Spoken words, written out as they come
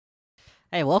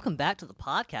Hey, welcome back to the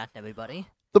podcast, everybody.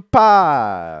 The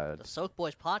pod. The Soak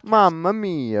Boys podcast. Mamma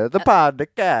mia, the It's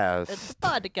podcast. the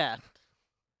podcast.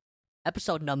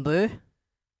 Episode number.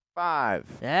 5.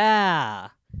 Yeah.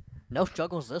 No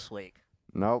struggles this week.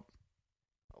 Nope.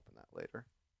 Open that later.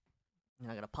 You're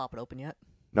not going to pop it open yet?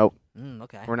 Nope.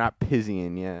 Okay. We're not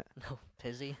pizzying yet. No,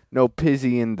 pizzy. No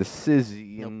pizzy in the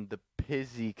sizzy Nope. and the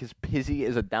pizzy, because pizzy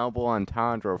is a double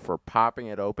entendre for popping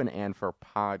it open and for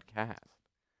podcast.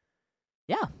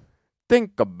 Yeah.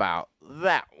 Think about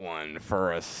that one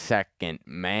for a second,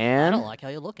 man. I don't like how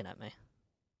you're looking at me.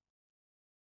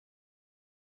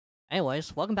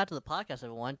 Anyways, welcome back to the podcast,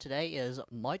 everyone. Today is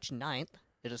March 9th.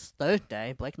 It is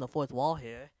Thursday, breaking the fourth wall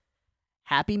here.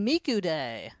 Happy Miku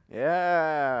Day!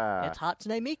 Yeah. It's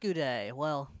Hatsune Miku Day.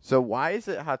 Well, So why is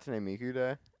it Hatsune Miku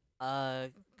Day?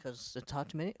 because it's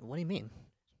Hatsune. What do you mean?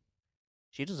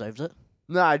 She deserves it.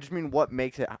 No, I just mean what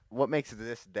makes it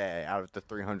this day out of the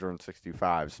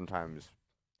 365 sometimes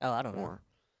Oh, I don't know. more.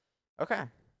 Okay.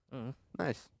 Mm.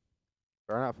 Nice.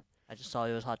 Fair enough. I just saw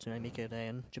it was Hatsune Miku Day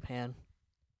in Japan.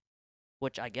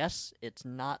 Which I guess it's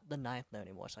not the 9th there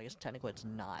anymore, so I guess technically it's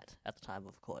not at the time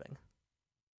of recording.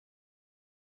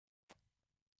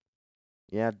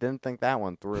 Yeah, didn't think that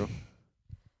one through.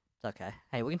 It's okay.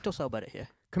 Hey, we can still celebrate it here.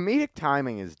 Comedic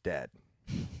timing is dead.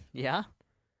 Yeah?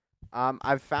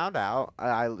 I've found out.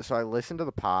 I listened to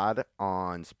the pod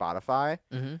on Spotify.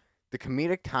 Mm-hmm. The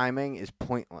comedic timing is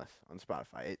pointless on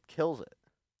Spotify. It kills it.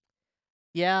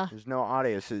 Yeah. There's no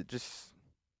audio, so it just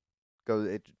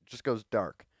goes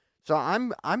dark. So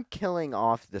I'm killing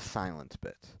off the silence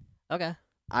bits. Okay.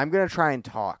 I'm gonna try and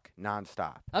talk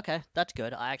nonstop. Okay, that's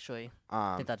good. I actually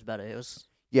think that's better. It was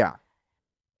Yeah.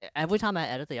 every time I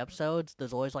edit the episodes,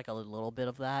 there's always like a little bit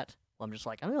of that. Where I'm just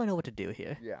like, I don't really know what to do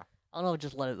here. Yeah. I don't know,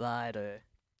 just let it ride or.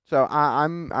 So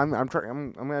I'm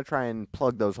gonna try and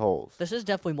plug those holes. This is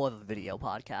definitely more of a video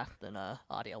podcast than a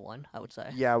audio one, I would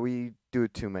say. Yeah, we do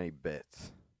too many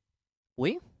bits.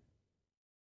 We?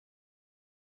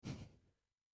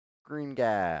 Green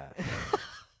gas.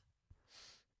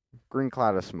 Green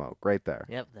cloud of smoke, right there.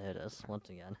 Yep, there it is. Once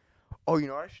again. Oh, you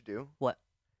know what I should do? What?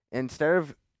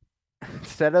 Instead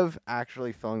of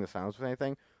actually filling the sounds with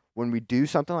anything, when we do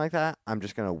something like that, I'm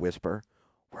just gonna whisper,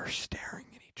 "We're staring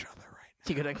at each other right now."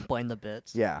 You could explain the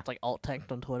bits. Yeah. It's like alt text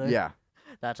on Twitter. Yeah.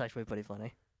 That's actually pretty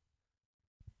funny.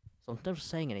 So instead of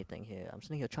saying anything here, I'm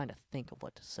sitting here trying to think of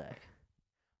what to say.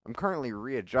 I'm currently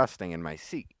readjusting in my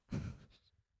seat.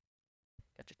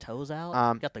 Got your toes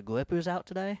out? Got the grippers out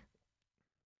today?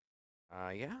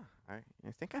 Yeah. I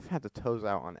think I've had the toes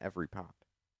out on every pod.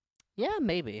 Yeah,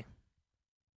 maybe.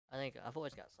 I think I've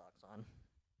always got socks on.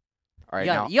 All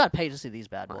right, You gotta pay to see these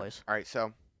bad boys. All right,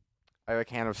 so I have a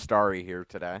can of Starry here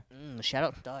today. Shout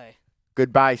out to Die.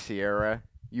 Goodbye, Sierra.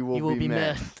 You will, You will be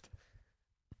missed. missed.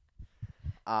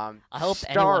 I I hope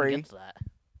anyone Starry gets that.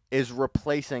 is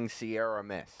replacing Sierra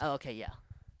Mist. Oh, okay, yeah.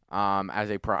 As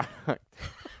a product.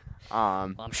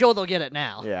 Well, I'm sure they'll get it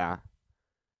now. Yeah.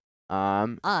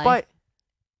 I But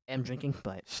am drinking,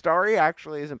 but Starry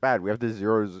actually isn't bad. We have the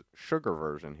zero sugar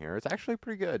version here. It's actually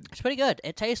pretty good. it's pretty good.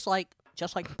 It tastes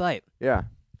just like Bite, Yeah.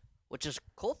 which is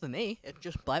cool for me. It's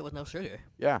just Bite with no sugar.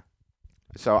 Yeah.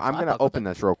 So I'm I gonna fuck with open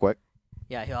this real quick.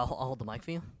 Yeah, here, I'll hold the mic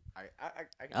for you. I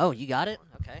can Oh, you got it?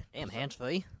 Okay. Damn, So- hands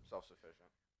free. self-sufficient.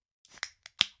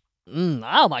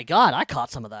 Oh my god, I caught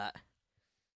some of that.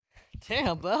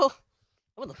 Damn, bro.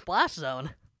 I'm in the splash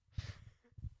zone.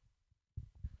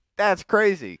 That's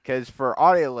crazy, because for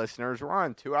audio listeners, we're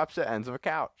on two opposite ends of a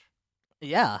couch.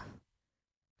 Yeah.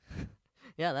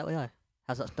 Yeah, that we are.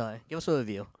 How's that story? Give us a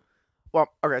review. Well,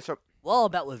 okay, so We're all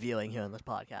about reviewing here on this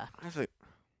podcast. actually,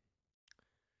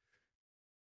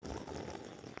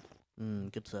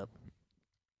 Good sip.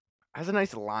 has a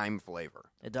nice lime flavor.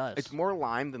 It does. It's more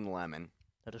lime than lemon.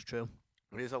 That is true.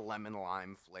 It is a lemon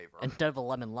lime flavor. Instead of a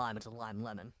lemon lime, it's a lime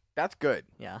lemon. That's good.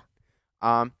 Yeah.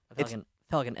 I I feel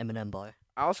like an M&M bar.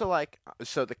 also like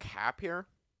so the cap here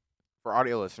for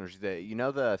audio listeners. You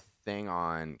know the thing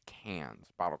on cans,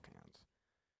 bottle cans.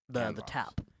 The Canvas.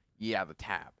 tap. Yeah, the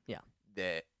tab. Yeah.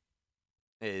 That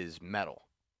is metal.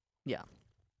 Yeah.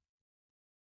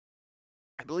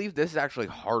 I believe this is actually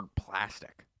hard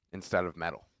plastic instead of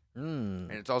metal,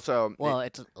 and it's also Well,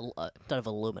 it's instead of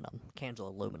aluminum. Cans are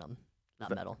aluminum, not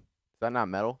that- metal. is that not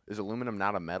metal? Is aluminum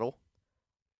not a metal?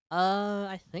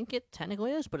 I think it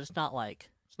technically is, but it's not like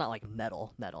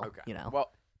metal. Okay. You know.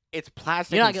 Well, it's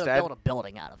plastic You're not gonna instead. build a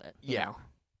building out of it. you Yeah.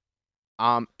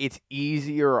 know? It's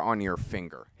easier on your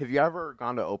finger. Have you ever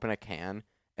gone to open a can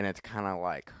and it's kind of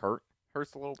like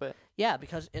hurts a little bit? Yeah,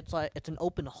 because it's an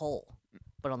open hole,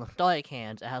 but on the Starry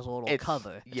cans it has a little It's-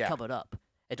 cover. It's yeah. covered up.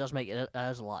 It does make it.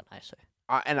 That is a lot nicer.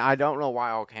 And I don't know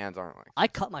why all cans aren't like. I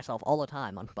cut myself all the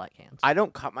time on bike cans. I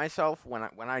don't cut myself when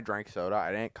I drank soda.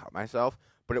 I didn't cut myself,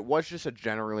 but it was just a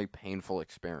generally painful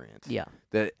experience. Yeah.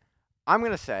 That I'm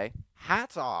gonna say,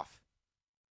 hats off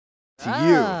to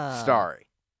Ah. you, Starry.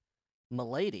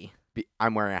 Milady.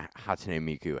 I'm wearing a Hatsune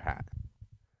Miku hat.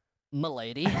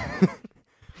 Milady.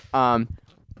 Um,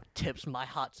 Tips my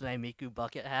Hatsune Miku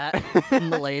bucket hat.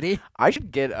 Milady. I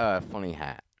should get a funny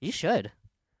hat. You should.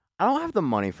 I don't have the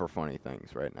money for funny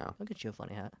things right now. I'll get you a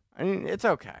funny hat. I mean, it's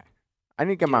okay. I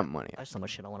need to get my money. I have so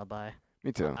much shit I want to buy.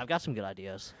 Me too. I've got some good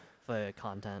ideas for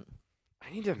content.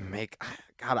 I need to make.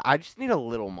 God, I just need a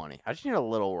little money. I just need a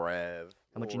little How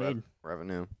much you little need?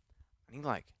 revenue. I need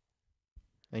like.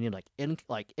 I need like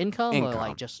income, or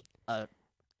like Income. just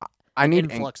I need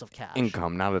influx of cash.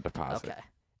 income, not a deposit. Okay.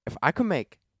 If I could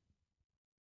make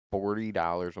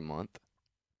 $40 a month,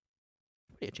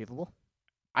 Pretty achievable.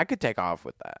 I could take off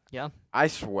with that. Yeah. I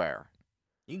swear.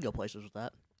 You can go places with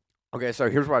that. Okay, so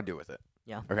here's what I do with it.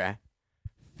 Yeah. Okay.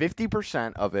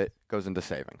 50% of it goes into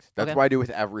savings. That's Okay. what I do with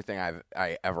everything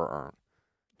I ever earn.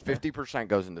 50%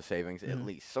 goes into savings at Mhm.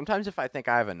 least. Sometimes if I think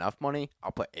I have enough money,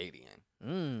 I'll put 80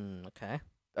 in. Okay.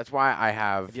 That's why I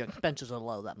have If your expenses are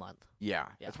low that month. yeah.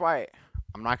 Yeah. That's why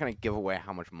I'm not going to give away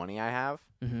how much money I have.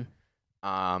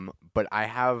 Mm-hmm. But I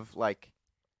have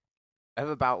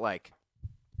about like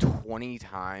 20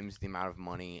 times the amount of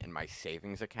money in my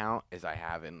savings account as I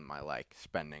have in my like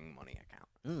spending money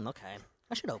account. Okay.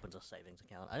 I should open a savings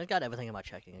account. I got everything in my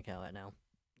checking account right now.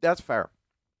 That's fair.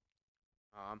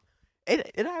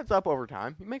 It adds up over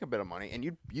time. You make a bit of money, and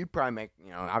you'd probably make,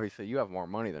 obviously you have more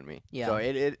money than me. Yeah. So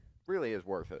it really is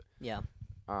worth it. Yeah.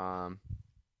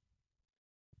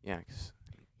 Yeah. 'Cause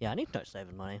Yeah, I need to start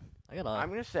saving money. I gotta. I'm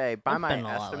gonna say by I'm my spending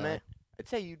a lot estimate, I'd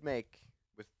say you'd make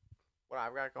with what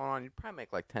I've got going on, you'd probably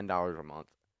make like $10 a month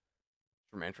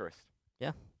from interest.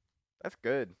 Yeah. That's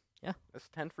good. Yeah. That's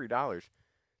 $10 free dollars.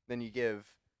 Then you give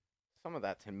some of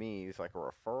that to me as like a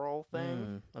referral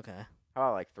thing. Okay. How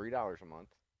about like $3 a month?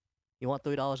 You want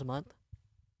 $3 a month?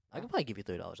 I Yeah. could probably give you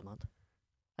 $3 a month.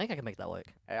 I think I can make that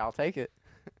work. Hey, I'll take it.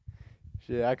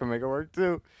 Shit, I can make it work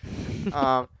too.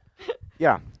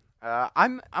 Yeah.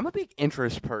 I'm a big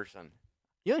interest person.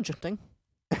 You're interesting.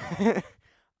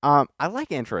 I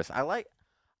like interest. I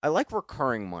like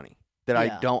recurring money that I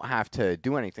Yeah. don't have to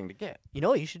do anything to get. You know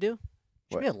what you should do? You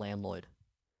should What? be a landlord.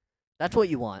 That's what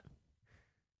you want.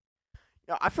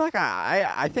 I feel like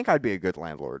I think I'd be a good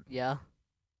landlord. Yeah.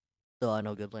 Though I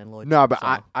know good landlord. No, but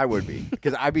so. I would be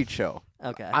because I'd be chill.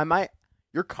 Okay.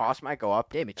 Your cost might go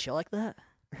up. Damn, you chill like that?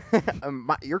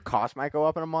 Your cost might go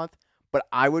up in a month, but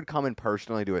I would come and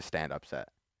personally do a stand-up set.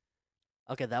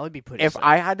 Okay, that would be pretty If sick.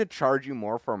 I had to charge you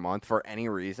more for a month for any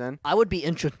reason, I would be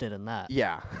interested in that.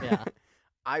 yeah, Yeah.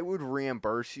 I would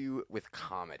reimburse you with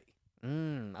comedy.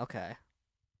 Okay.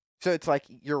 So it's like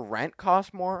your rent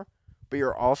costs more, but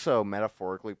you're also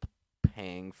metaphorically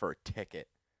paying for a ticket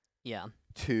Yeah.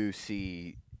 to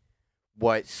see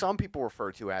what some people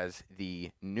refer to as the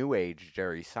New Age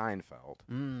Jerry Seinfeld.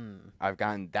 I've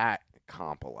gotten that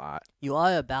comp a lot. You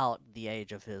are about the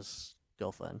age of his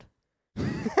girlfriend.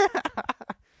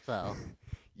 So,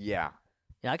 Yeah.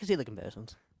 yeah, I can see the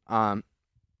comparisons. Yeah.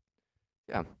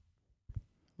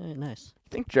 Nice. You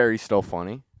think Jerry's still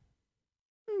funny?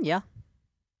 Yeah.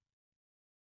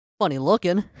 Funny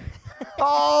looking.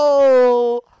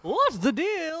 Oh! What's the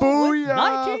deal Booyah! with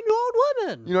 19-year-old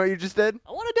women? You know what you just did?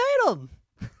 I want to date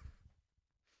them.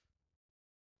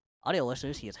 Audio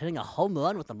listeners, he is hitting a home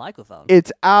run with the microphone.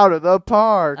 It's out of the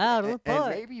park. Out of the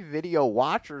park. And maybe video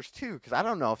watchers, too, because I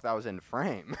don't know if that was in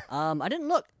frame. I didn't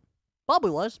look.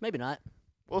 Probably was. Maybe not.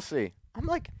 We'll see. I'm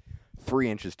like 3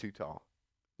 inches too tall.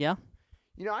 Yeah?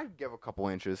 I'd give a couple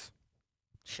inches.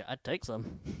 Shit, I'd take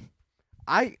some.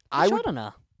 I I would. don't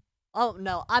know. Oh,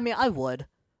 no. I mean, I would.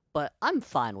 But I'm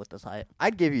fine with this height.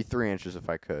 I'd give you 3 inches if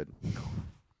I could.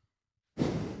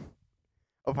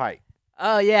 Of height.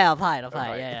 Oh, yeah, of height.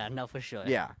 height. Yeah, no, for sure.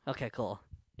 Yeah. Okay, cool.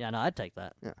 Yeah, no, I'd take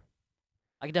that. Yeah.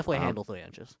 I could definitely handle 3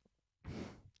 inches.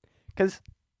 Because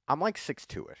I'm like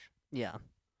 6'2"-ish. Yeah.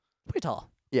 Pretty tall.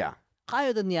 Yeah.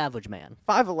 Higher than the average man.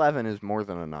 5'11" is more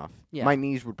than enough. Yeah. My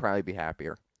knees would probably be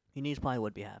happier. Your knees probably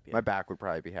would be happier. My back would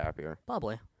probably be happier.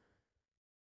 Probably.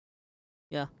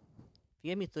 Yeah. If you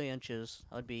gave me 3 inches,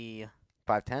 I would be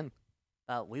 5'10".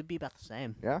 we'd be about the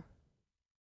same. Yeah.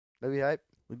 That'd be hype.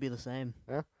 We'd be the same.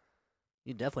 Yeah.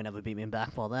 You'd definitely never beat me in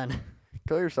basketball then.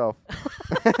 Kill yourself.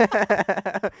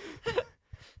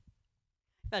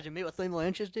 Imagine me with 3 more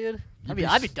inches, dude. You'd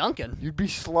I'd be be dunking. You'd be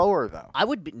slower, though. I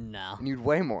would be no. And you'd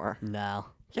weigh more. No.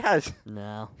 Yes.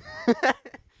 No.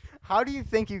 How do you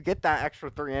think you get that extra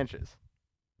 3 inches?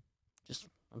 Just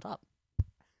on top.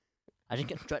 I just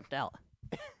get stretched out.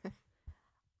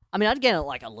 I mean, I'd gain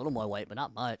like a little more weight, but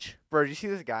not much. Bro, did you see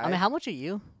this guy? I mean, how much are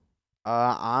you?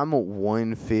 I'm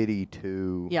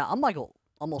 152. Yeah, I'm like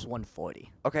almost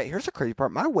 140. Okay, here's the crazy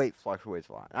part. My weight fluctuates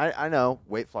a lot. I know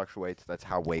weight fluctuates. That's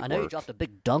how weight I know works. you dropped a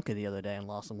big dunker the other day and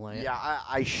lost some weight. Yeah,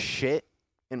 I shit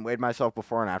and weighed myself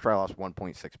before and after. I lost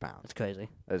 1.6 pounds. That's crazy.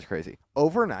 That is crazy.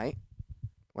 Overnight,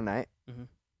 one night, Mhm.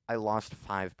 I lost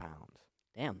 5 pounds.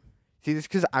 Damn. See, this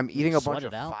because I'm eating a bunch sweat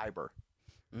of it out? fiber.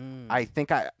 Mm. I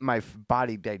think my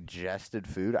body digested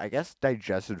food. I guess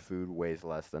digested food weighs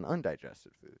less than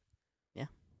undigested food.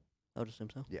 I would assume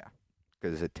so.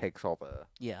 Because it takes all the...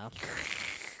 Yeah. All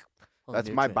the That's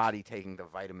my nutrients. body taking the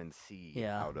vitamin C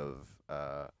Yeah. out of...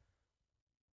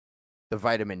 the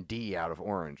vitamin D out of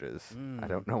oranges. I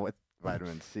don't know what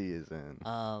vitamin C is in.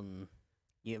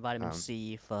 You get vitamin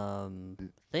C from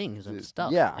things and th-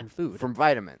 stuff. yeah, And food. From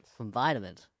vitamins. From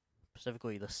vitamins.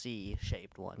 Specifically the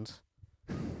C-shaped ones.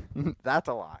 That's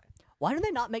a lie. Why do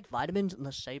they not make vitamins in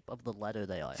the shape of the letter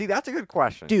they are? See, that's a good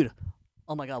question. Dude,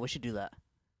 oh my god, we should do that.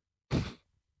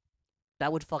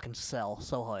 That would fucking sell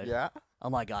so hard. Yeah? Oh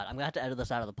my god, I'm gonna have to edit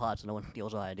this out of the pod so no one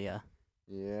steals our idea.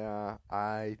 Yeah,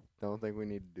 I don't think we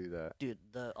need to do that. Dude,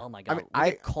 oh my god, mean,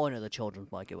 we could corner the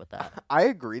children's market with that. I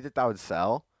agree that would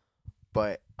sell,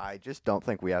 but I just don't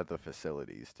think we have the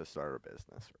facilities to start a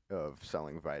business of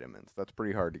selling vitamins. That's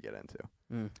pretty hard to get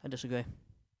into. I disagree.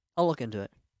 I'll look into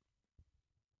it.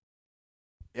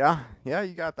 Yeah,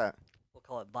 you got that. We'll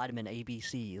call it vitamin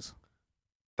ABCs.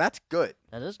 That's good.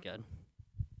 That is good.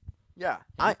 Yeah,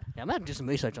 I'm gonna have to do some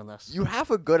research on this. you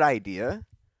have a good idea,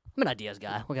 I'm an ideas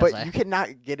guy. What can I but say? you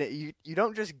cannot get it. You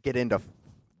don't just get into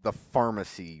the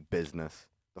pharmacy business,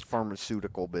 the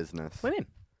pharmaceutical business. What do you mean?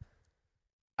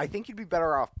 I think you'd be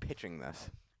better off pitching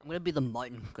this. I'm gonna be the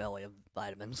Martin Gurley of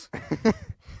vitamins.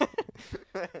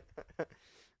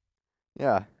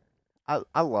 Yeah,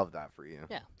 I love that for you.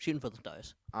 Yeah, shooting for the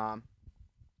stars. I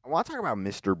want to talk about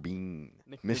Mr. Bean,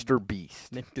 Mr. Mr.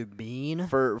 Beast. Mr. Bean.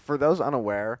 For those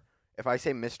unaware, if I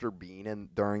say Mr. Bean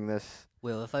during this,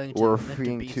 We're referring to we're Mr.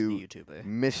 referring Beast, to the YouTuber.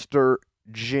 Mr.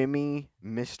 Jimmy,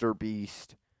 Mr.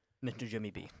 Beast, Mr. Jimmy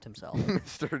Beast himself.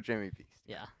 Mr. Jimmy Beast.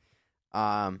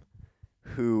 Yeah.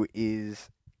 Who is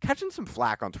catching some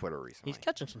flack on Twitter recently. He's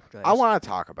catching some strays. I want to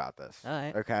talk about this. All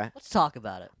right. Okay. Let's talk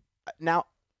about it. Now,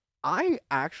 I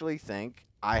actually think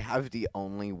I have the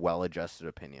only well-adjusted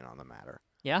opinion on the matter.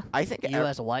 Yeah? I think You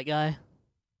as a white guy?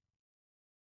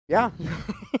 yeah,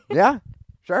 yeah,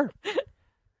 sure. Go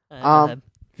ahead.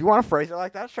 If you want to phrase it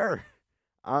like that, sure.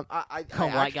 I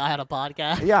White guy on a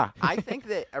podcast? Yeah, I think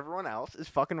that everyone else is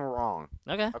fucking wrong.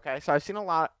 Okay. Okay, so I've seen a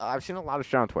lot of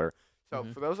shit on Twitter. So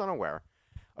Mhm. for those unaware,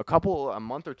 a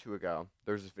month or two ago,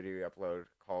 there's this video you uploaded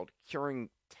called "Curing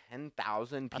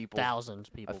 10,000 people, 1,000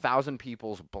 people. 1,000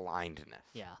 people's blindness."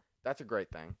 Yeah. That's a great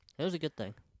thing. It was a good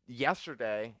thing.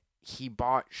 Yesterday, he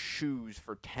bought shoes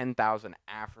for 10,000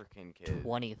 African kids.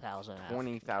 20,000.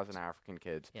 20,000 African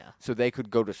kids. Yeah. So they could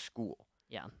go to school.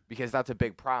 Yeah. Because that's a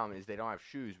big problem is they don't have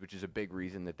shoes, which is a big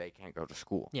reason that they can't go to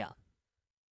school. Yeah.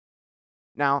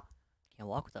 Now, Can't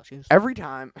walk without shoes. every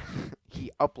time he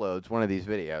uploads one of these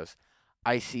videos,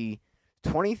 I see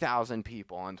 20,000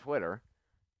 people on Twitter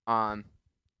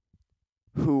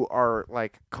who are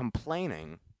like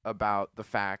complaining about the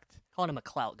fact, Calling him a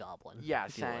clout goblin. yeah,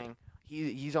 if you would. saying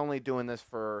he's only doing this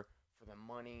for the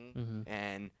money Mhm.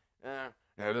 and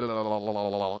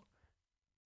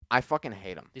I fucking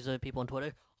hate them. These are the people on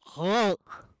Twitter?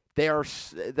 They're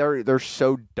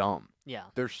so dumb. Yeah.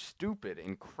 They're stupid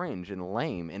and cringe and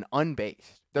lame and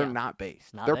unbased. They're Yeah. not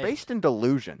based. Not They're based. based in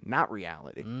delusion, not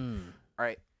reality. Mm. All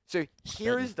right. So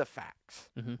here is the facts.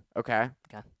 Mhm. Okay.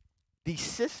 Okay. The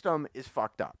system is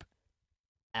fucked up.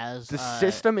 As The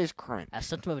system is cringe. As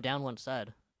System of a Down once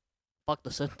said, fuck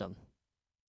the system.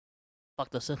 Fuck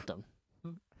the system.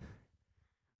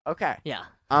 Okay. Yeah.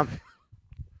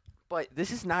 But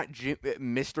this is not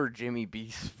Mr. Jimmy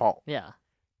Beast's fault. Yeah.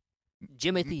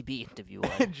 Jimothy Beast, if you would.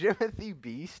 Jimothy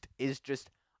Beast is just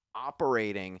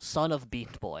operating. Son of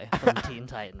Beast Boy from Teen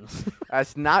Titans.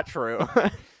 That's not true.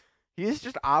 He is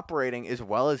just operating as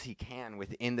well as he can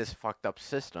within this fucked up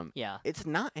system. Yeah. It's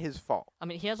not his fault. I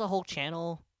mean, he has a whole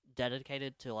channel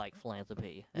dedicated to, like,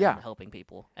 philanthropy and Yeah. helping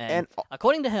people. And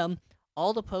According to him,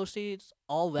 all the proceeds,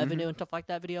 all Mm-hmm. revenue and stuff like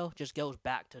that video just goes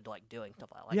back to, like, doing stuff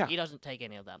like that. Yeah. He doesn't take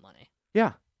any of that money.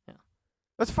 yeah. Yeah.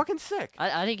 That's fucking sick.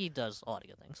 I think he does a lot of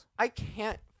good things. I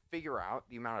can't figure out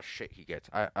the amount of shit he gets.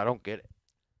 I don't get it.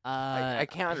 I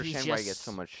can't he's understand why he gets just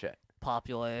so much shit.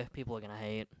 popular. People are gonna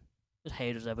hate. There's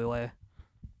haters everywhere.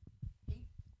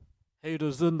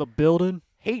 Haters in the building.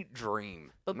 Hate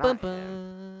Dream. Bum, Not bum, him.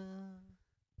 bum.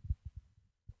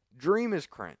 Dream is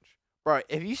cringe. Bro,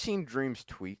 have you seen Dream's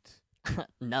tweets?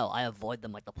 No, I avoid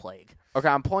them like the plague. Okay,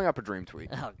 I'm pulling up a Dream tweet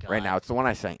Oh god. right now. It's the one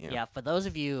I sent you. Yeah, for those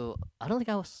of you, I don't think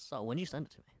I saw. When did you send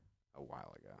it to me? A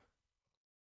while ago.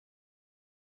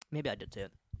 Maybe I did too.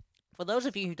 For those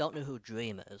of you who don't know who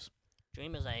Dream is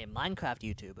a Minecraft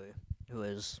YouTuber who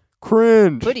is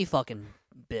Cringe. pretty fucking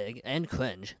big and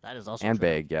cringe. That is also And true.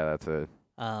 big, yeah, that's it.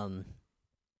 And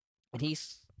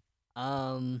he's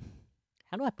how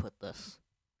do I put this?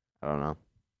 I don't know.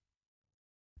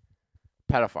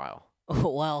 Pedophile.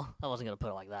 Well, I wasn't gonna put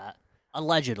it like that.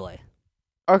 Allegedly,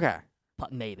 Okay.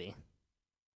 maybe.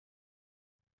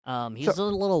 He's a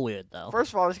little weird though.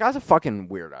 First of all, this guy's a fucking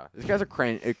weirdo. This guy's a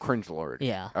cringe lord.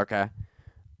 Yeah. Okay.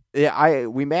 Yeah,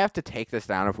 we may have to take this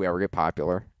down if we ever get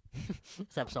popular.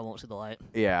 This episode won't see the light.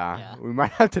 Yeah. We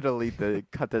might have to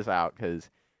cut this out because,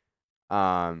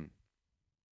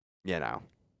 you know.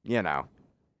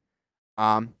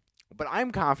 But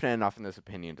I'm confident enough in this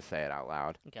opinion to say it out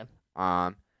loud. Okay.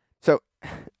 So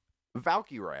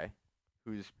Valkyrae,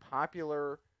 who's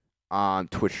popular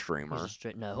Twitch streamer.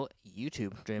 No,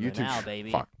 YouTube streamer now,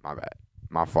 baby. Fuck, my bad.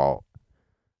 My fault.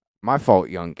 My fault,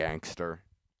 young gangster.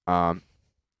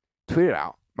 Tweeted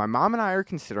out, my mom and I are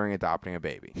considering adopting a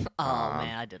baby. Oh,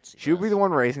 man, I did see She would be this. the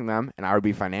one raising them, and I would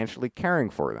be financially caring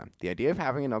for them. The idea of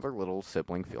having another little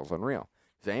sibling feels unreal.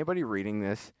 Does anybody reading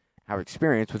this have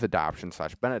experience with adoption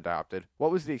 / been adopted?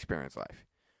 What was the experience like?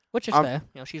 Which is fair.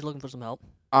 You know, she's looking for some help.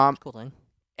 Cool thing.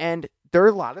 And there are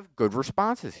a lot of good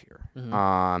responses here.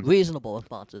 Mhm. Reasonable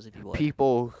responses, if you would.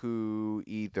 People who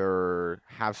either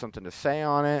have something to say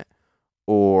on it,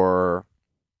 or,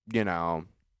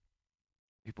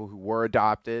 people who were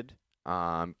adopted,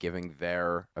 giving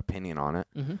their opinion on it.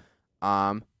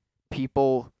 Mm-hmm.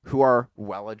 People who are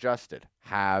well-adjusted,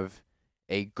 have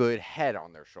a good head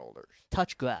on their shoulders.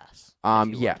 Touch grass.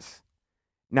 Yes.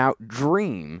 Now,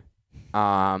 Dream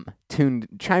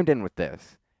chimed in with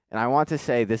this, and I want to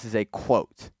say this is a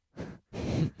quote.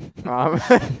 This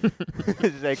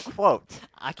is a quote.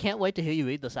 I can't wait to hear you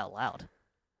read this out loud.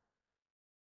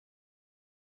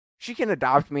 She can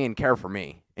adopt me and care for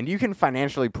me, and you can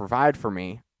financially provide for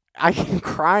me. I can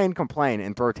cry and complain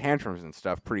and throw tantrums and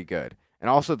stuff pretty good.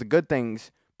 And also the good things,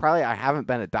 probably I haven't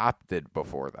been adopted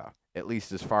before, though, at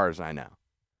least as far as I know.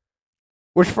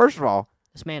 Which, first of all,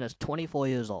 this man is 24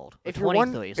 years old. If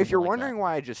you're wondering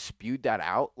why I just spewed that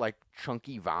out like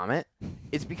chunky vomit,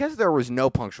 it's because there was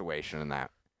no punctuation in that,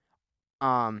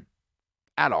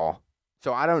 at all.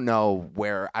 So I don't know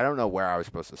where I was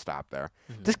supposed to stop there.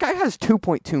 Mm-hmm. This guy has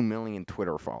 2.2 million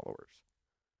Twitter followers.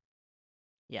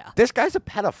 Yeah. This guy's a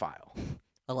pedophile.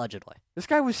 Allegedly. This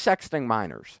guy was sexting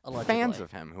minors. Allegedly. Fans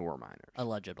of him who were minors.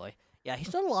 Allegedly. Yeah, he's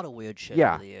done a lot of weird shit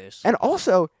Yeah. over the years. And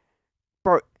also,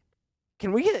 bro,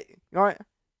 can we get, what?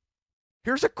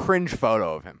 Here's a cringe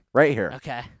photo of him right here.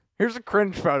 Okay. Here's a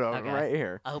cringe photo of him right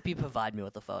here. I hope you provide me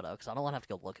with a photo, because I don't want to have to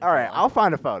go looking All for right, one. I'll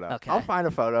find a photo. Okay. I'll find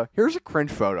a photo. Here's a cringe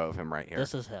photo of him right here.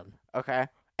 This is him. Okay.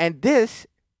 And this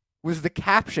was the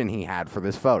caption he had for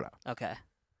this photo. Okay.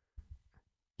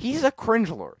 He's a cringe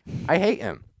lord. I hate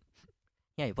him.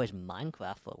 Yeah, he plays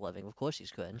Minecraft for a living. Of course he's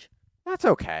cringe. That's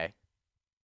okay.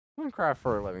 Minecraft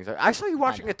for a living. I saw you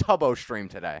watching a Tubbo stream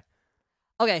today.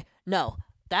 Okay, no.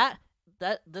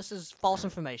 This is false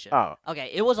information. Oh.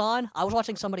 Okay, it was on. I was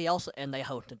watching somebody else, and they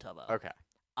hosted Tubbo. Okay.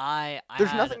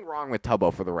 There's nothing wrong with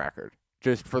Tubbo, for the record.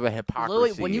 Just for the hypocrisy.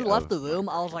 Literally, when you left the room,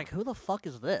 I was like, who the fuck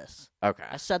is this? Okay.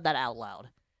 I said that out loud.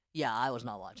 Yeah, I was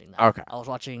not watching that. Okay. I was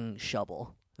watching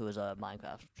Shovel, who is a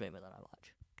Minecraft streamer that I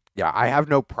watch. Yeah, I have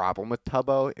no problem with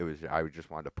Tubbo. I just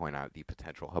wanted to point out the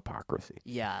potential hypocrisy.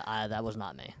 Yeah, that was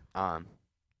not me.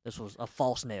 This was a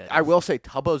false narrative. I will say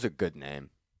Tubbo's a good name.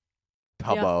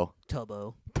 Tubbo. Yeah.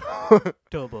 Tubbo.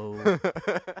 Tubbo.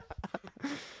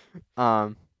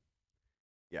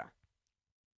 Yeah.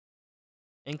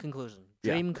 In conclusion,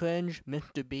 Yeah. Dream cringe,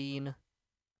 Mr. Bean,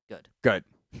 good. Good.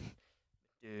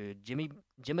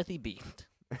 Jimothy Bean.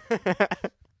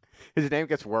 His name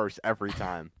gets worse every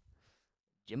time.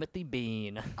 Jimothy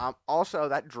Bean. Also,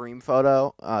 that Dream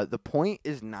photo, the point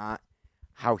is not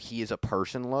how he as a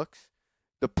person looks.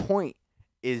 The point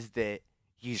is that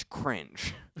he's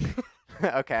cringe.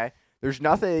 Okay? There's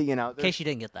nothing, In case you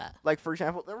didn't get that. Like, for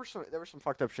example, there was some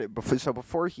fucked up shit before. So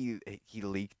before he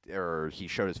leaked or he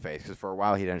showed his face, because for a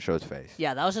while he didn't show his face.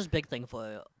 Yeah, that was his big thing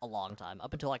for a long time,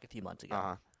 up until like a few months ago.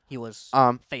 Uh-huh. He was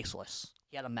faceless.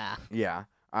 He had a mask. Yeah,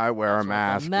 I wear a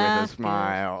mask with a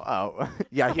smile. Oh,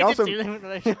 yeah. He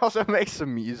also makes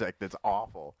some music that's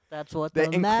awful. That's what the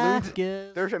mask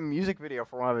is. There's a music video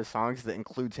for one of his songs that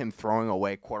includes him throwing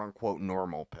away "quote unquote"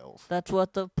 normal pills. That's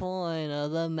what the point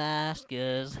of the mask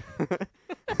is.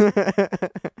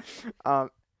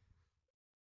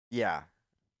 Yeah.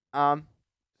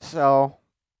 So.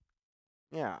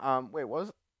 Yeah. Wait. What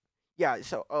was? Yeah.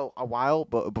 So. Oh, a while,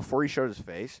 but before he showed his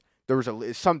face, there was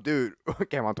some dude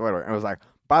came on Twitter and was like,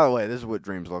 "By the way, this is what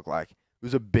dreams look like." It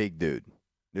was a big dude.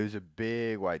 It was a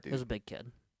big white It was dude. a big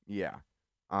kid. Yeah.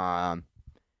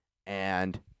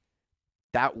 And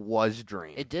that was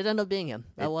Dream. It did end up being him.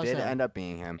 That was did him. end up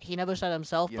being him. He never said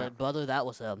himself, Yeah. but brother, that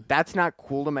was him. That's not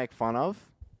cool to make fun of,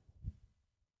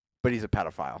 but he's a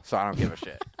pedophile, so I don't give a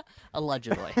shit.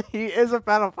 Allegedly. He is a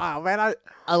pedophile, man.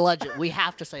 Alleged. We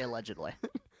have to say allegedly.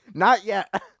 Not yet.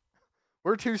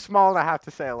 We're too small to have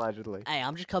to say allegedly. Hey,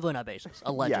 I'm just covering our bases.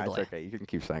 Allegedly. Yeah, it's okay. You can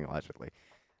keep saying allegedly.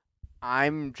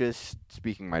 I'm just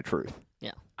speaking my truth.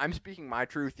 Yeah. I'm speaking my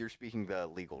truth. You're speaking the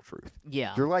legal truth.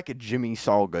 Yeah. You're like a Jimmy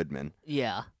Saul Goodman.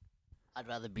 Yeah. I'd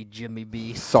rather be Jimmy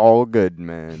B. Saul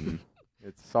Goodman.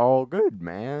 It's all good,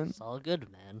 man. It's all good,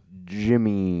 man.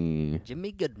 Jimmy.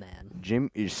 Jimmy Goodman.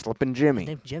 You're slipping His Jimmy.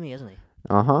 name's Jimmy, isn't he?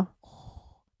 Uh-huh. Oh.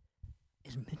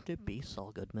 Is Mr. B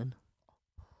Saul Goodman?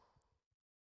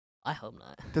 I hope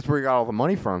not. That's where you got all the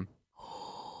money from.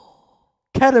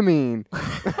 Ketamine.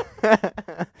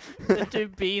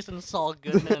 Mr. B's and Saul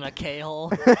Goodman in a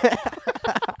K-hole.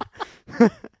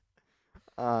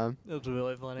 That's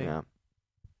really funny. Yeah.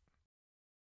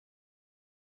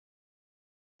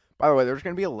 By the way, there's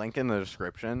going to be a link in the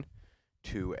description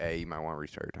to you might want to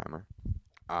restart your timer.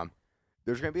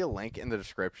 There's going to be a link in the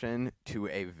description to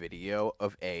a video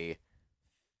of a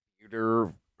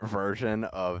theater version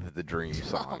of the Dream Oh,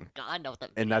 song. God, I know what that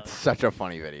And video that's is. such a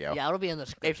funny video. Yeah, it'll be in the If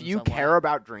description you somewhere. care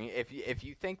about Dream, if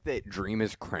you think that Dream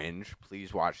is cringe,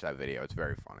 please watch that video. It's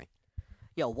very funny.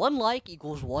 Yo, 1 like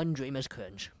equals 1 dream is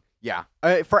cringe. Yeah.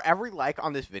 For every like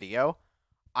on this video,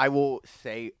 I will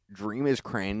say Dream is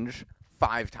cringe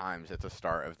 5 times at the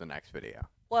start of the next video.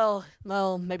 Well,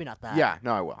 no, maybe not that. Yeah,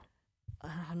 no, I will.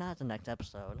 Not the next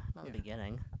episode. Not the Yeah.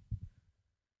 beginning.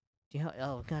 Do you know, we're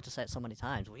going to have to say it so many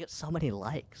times. We get so many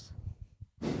likes.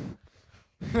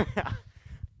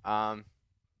 I'll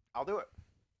do it.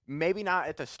 Maybe not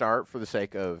at the start for the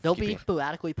sake of They'll keeping- be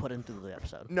sporadically put into the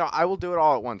episode. No, I will do it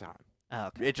all at one time. Oh,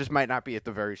 okay. It just might not be at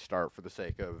the very start for the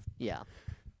sake of Yeah.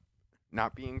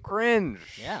 not being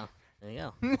cringe. Yeah. There you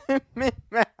go.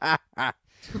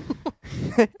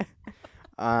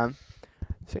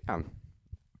 So yeah.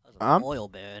 That was an oil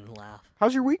baron laugh.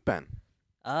 How's your week been?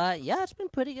 Yeah, it's been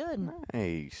pretty good.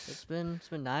 Nice. It's been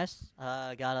nice.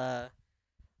 Got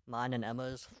mine and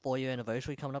Emma's 4-year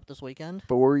anniversary coming up this weekend.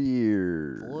 4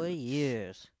 years. 4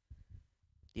 years.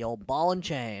 The old ball and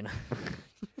chain.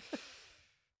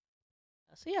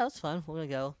 So yeah, that's fun. We're gonna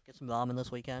go get some ramen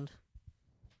this weekend.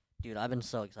 Dude, I've been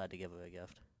so excited to give her a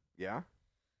gift. Yeah.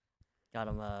 Got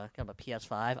him a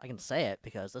PS5. I can say it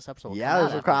because this episode will Yeah, come out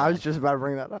this will after I was that. just about to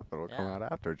bring that up. It'll come Yeah. out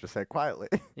after. Just say it quietly.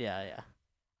 Yeah.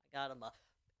 I got him a...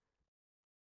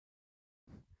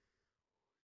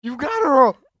 You got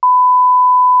her.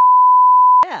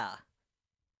 Yeah.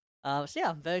 So yeah,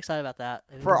 I'm very excited about that.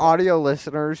 For audio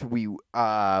listeners, we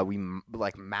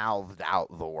like mouthed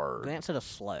out the word. Grant said a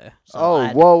slur. So Oh, I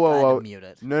had whoa. to mute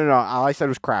it. No. All I said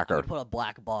was I cracker. would put a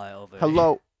black bar over it.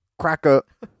 Hello, cracker.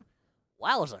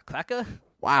 Wow, was a cracker?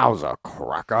 Wowza,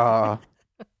 cracker.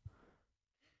 But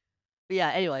yeah,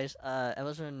 anyways,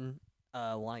 Emma's been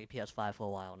wanting a PS5 for a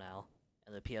while now,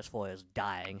 and the PS4 is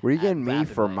dying. What are you at getting me rapid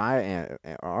for rate.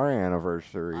 our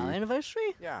anniversary? Our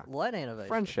anniversary? Yeah, What anniversary?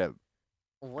 friendship.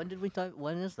 When did we talk?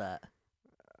 When is that?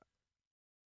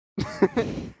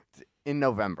 It's in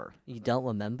November. You don't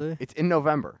remember? It's in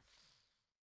November.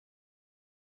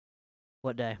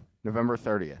 What day? November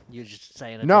 30th. You're just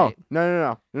saying a No. date.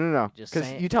 Just Just because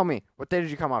saying- you tell me. What day did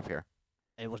you come up here?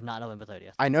 It was not November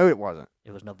 30th. I know it wasn't.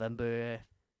 It was November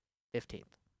 15th.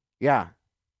 Yeah.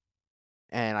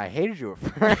 And I hated you at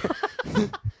first.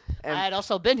 And- I had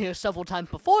also been here several times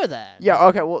before that. Yeah,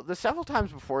 okay, well, the several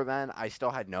times before then, I still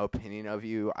had no opinion of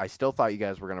you. I still thought you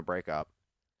guys were going to break up.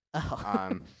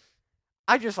 Oh.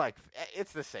 I just,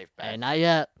 it's the safe bet. Hey, not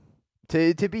yet.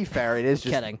 To be fair, it is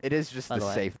just Kidding, it is just by the the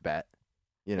way. safe bet.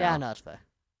 You know? Yeah, no, it's fair.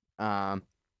 And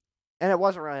it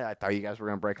wasn't really, I thought you guys were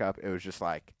going to break up. It was just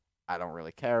like, I don't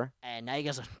really care. And now you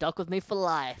guys are stuck with me for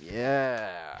life.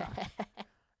 Yeah.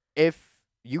 If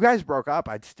you guys broke up,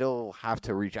 I'd still have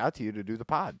to reach out to you to do the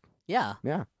pod. Yeah.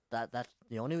 Yeah. That's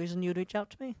the only reason you'd reach out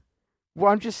to me?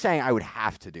 Well, I'm just saying I would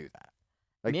have to do that.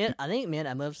 Like, I think me and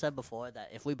Emma have said before that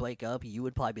if we break up, you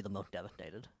would probably be the most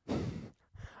devastated.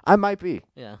 I might be.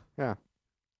 Yeah. Yeah.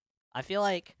 I feel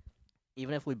like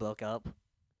even if we broke up,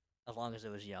 as long as it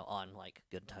was, on,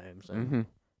 good terms and Mm-hmm.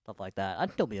 stuff like that,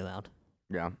 I'd still be around.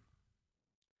 Yeah.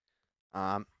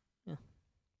 Yeah.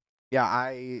 Yeah,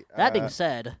 I. That being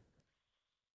said,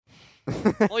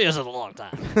 4 years is a long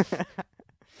time.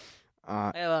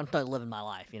 uh, I'm still living my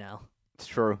life, you know. it's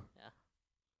true. Yeah.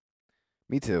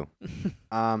 Me too.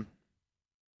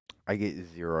 I get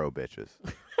 0 bitches.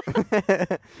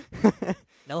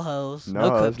 No hoes. No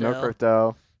hoes, crypto. no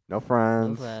crypto, no No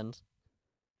friends, friends.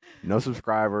 no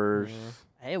subscribers. Yeah.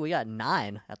 Hey, we got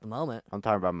 9 at the moment. I'm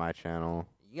talking about my channel.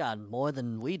 You got more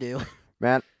than we do.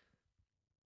 Man,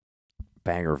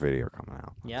 banger video coming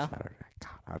out on Yeah? Saturday. God,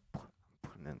 I'm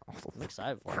putting in all I'm the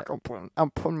excited for work. it.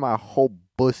 I'm putting my whole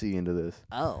bussy into this.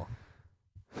 Oh.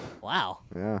 Wow.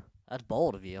 Yeah, That's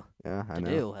bold of you yeah, I to know.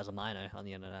 do as a minor on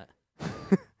the internet.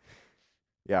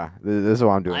 Yeah, this is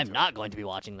what I'm doing. I'm not going to be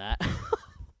watching that.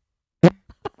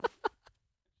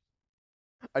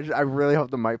 I really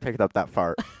hope the mic picked up that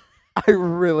fart. I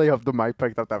really hope the mic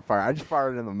picked up that fart. I just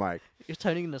farted in the mic. You're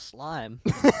turning into slime.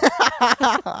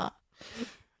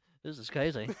 This is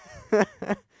crazy.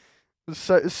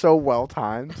 so well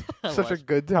timed. Such a Was.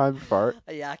 good timed fart.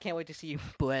 Yeah, I can't wait to see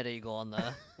Blood Eagle on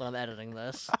the when I'm editing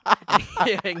this. And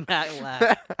hearing that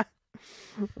laugh.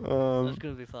 That's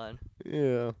gonna be fun.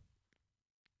 Yeah.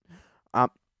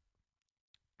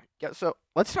 Yeah. So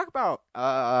let's talk about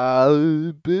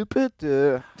Damn,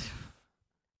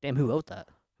 who wrote that?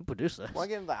 Who produced this? Want to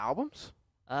get into the albums?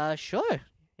 Sure.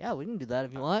 Yeah, we can do that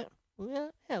if you want.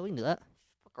 Yeah, we can do that.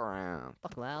 Fuck around.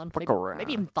 Fuck around. Fuck maybe, around.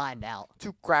 Maybe even find out.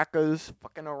 2 crackers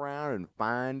fucking around and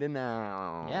finding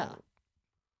out. Yeah.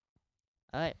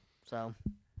 All right. So,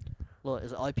 look,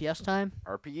 is it IPS time?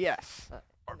 RPS. Uh,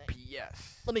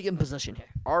 RPS. Let me get in position here.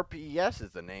 RPS is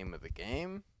the name of the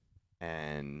game,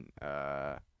 and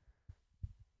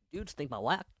Dudes think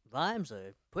my rhymes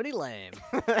are pretty lame.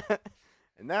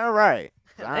 and they're right.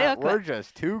 They are We're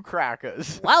just 2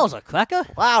 crackers. Wowza, cracker.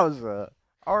 Wowza.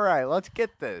 All right, let's get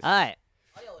this. All right.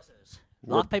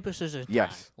 Rock, paper, scissors. Time.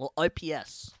 Yes. Well,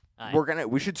 IPS. All right.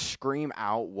 We should scream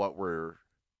out what we're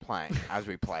playing as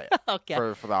we play it Okay.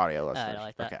 for the audio right, I listeners.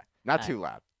 like that. Okay, not All too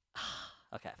loud.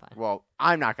 Okay, fine. Well,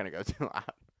 I'm not gonna go too loud.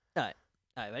 All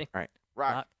right, ready?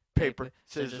 Rock, paper,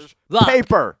 scissors, rock.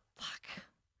 paper.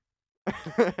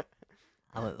 Fuck.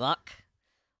 I went rock.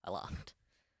 I lost.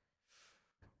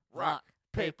 Rock,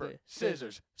 paper,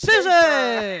 scissors,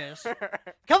 Scissors!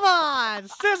 Come on,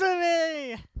 scissor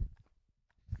me!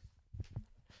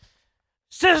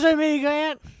 Scissor me,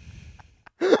 Grant!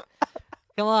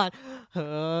 Come on.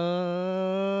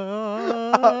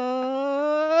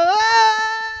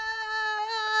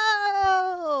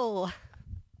 Oh!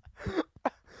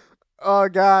 Oh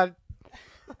God.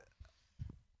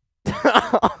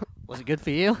 Was it good for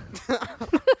you?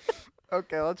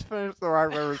 Okay, let's finish the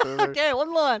rock, paper, scissors. Okay,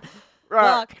 one more.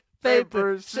 Rock,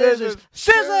 paper, scissors,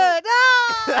 Scissors!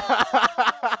 No!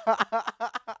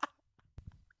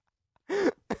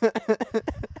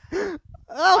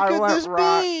 How I could went this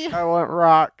rock. be? I went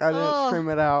rock. I didn't Oh. scream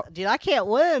it out. Dude, I can't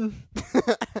win.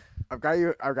 I've got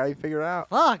you figured out.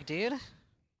 Fuck, dude. I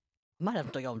might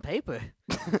have to go on paper.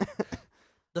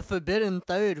 The forbidden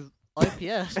third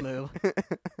IPS move.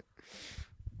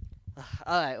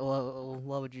 All right. Well,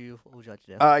 what would you like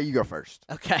to do? You go first.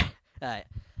 Okay. All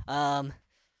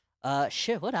right.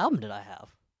 Shit. What album did I have?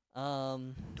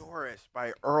 Doris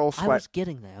by Earl I Sweat. was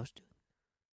getting there.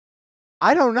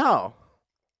 I don't know.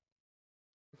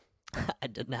 I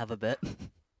didn't have a bit.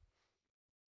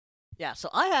 Yeah. So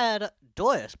I had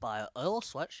Doris by Earl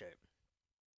Sweatshirt,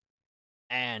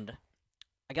 and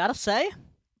I gotta say,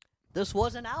 this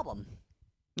was an album.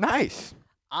 Nice.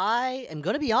 I am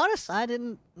gonna be honest.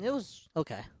 It was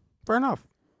okay. Fair enough.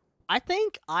 I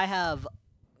think I have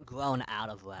grown out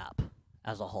of rap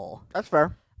as a whole. That's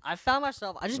fair. I found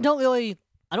myself. I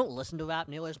don't listen to rap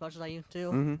nearly as much as I used to,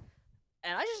 Mm-hmm.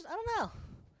 and I don't know.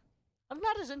 I'm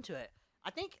not as into it. I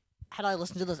think had I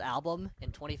listened to this album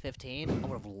in 2015, I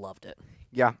would have loved it.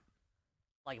 Yeah.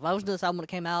 Like if I listened to this album when it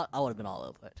came out, I would have been all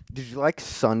over it. Did you like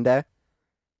Sunday?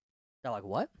 They're like,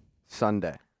 what?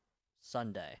 Sunday.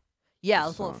 Sunday. Yeah, The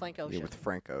that's what song. Frank Yeah, Ocean. with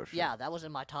Frank Ocean. Yeah, that was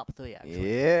in my top 3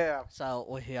 actually. Yeah. So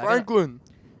well, here Franklin.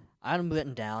 I had them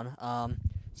written down.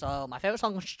 So my favorite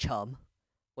song was Chum,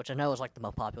 which I know is like the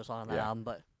most popular song on that Yeah. album,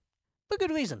 but for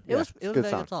good reason. It Yeah, was it's a a very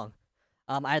good good song.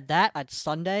 I had that. I had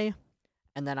Sunday,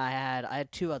 and then I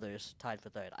had 2 others tied for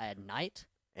third. I had Night.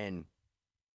 And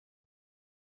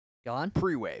Go on.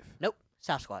 Pre-Wave. Nope.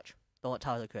 Sasquatch. The one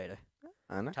Tyler the Creator.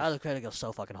 I know. Tyler the Creator goes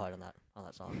so fucking hard on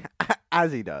that song.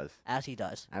 As he does. As he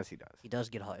does. As he does. He does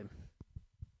get hard.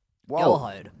 Whoa. Go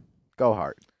hard. Go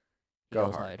hard. He Go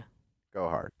goes hard. hard. Go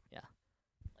hard.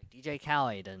 Like DJ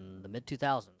Khaled in the mid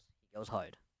 2000s. He goes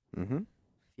hard. Mm-hmm.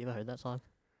 You ever heard that song?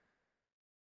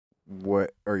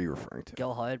 What are you referring to?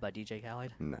 Go Hard by DJ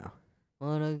Khaled. No.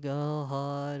 Wanna go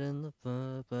hard in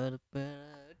the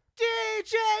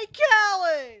DJ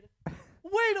Khaled!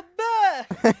 Wait a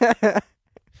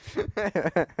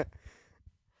minute!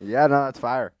 Yeah, no, that's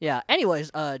fire. Yeah, anyways,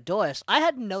 Doris, I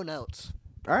had no notes.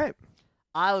 All right.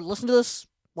 I would listen to this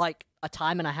like a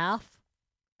time and a half.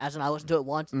 As in, I listened to it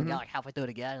once and Mhm. got like halfway through it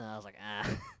again, and I was like,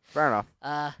 Fair enough.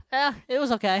 yeah, it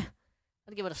was okay.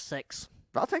 I'd give it a 6.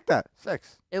 I'll take that.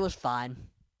 6. It was fine.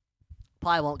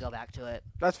 Probably won't go back to it,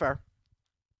 That's fair.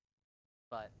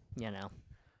 but you know.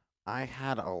 I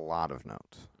had a lot of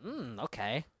notes.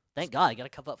 Okay. Thank God, I got to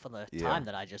cover up for the Yeah. time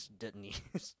that I just didn't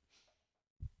use.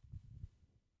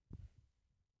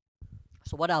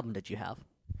 So, what album did you have?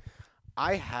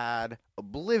 I had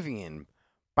Oblivion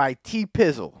by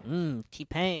T-Pizzle.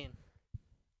 T-Pain.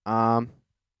 Um,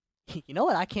 You know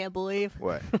what I can't believe?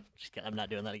 what? Just kidding, I'm not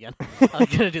doing that again. I'm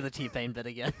gonna do the T-Pain bit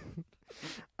again.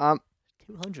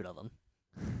 200 of them.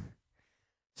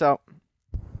 So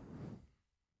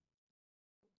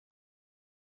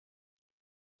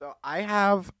I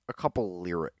have a couple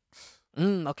lyrics.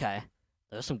 Okay.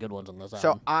 There's some good ones on those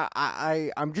So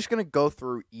album. I'm just gonna go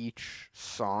through each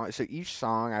song. So each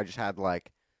song I just had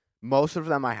like most of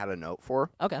them I had a note for.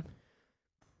 Okay.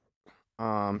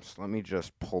 So let me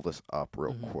just pull this up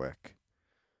real Mhm. quick.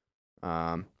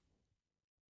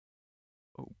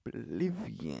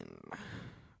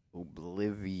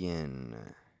 Oblivion.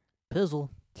 Pizzle.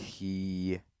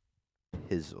 T-Pizzle.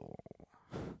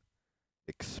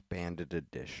 Expanded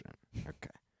edition.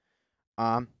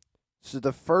 Okay. So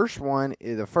the first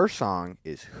song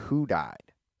is Who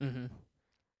Died.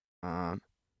 Mm-hmm.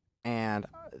 And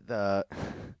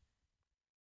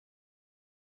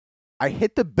I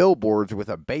hit the billboards with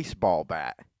a baseball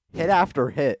bat. Hit after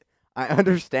hit. I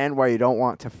understand why you don't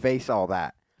want to face all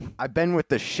that. I've been with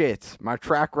the shits. My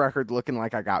track record looking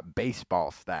like I got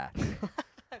baseball stats.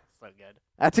 So good.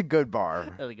 That's a good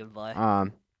bar. Really good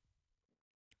vibe.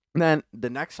 Then the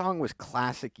next song was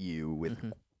Classic You with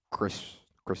Mhm.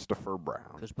 Christopher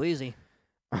Brown. Chris Breezy.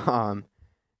 And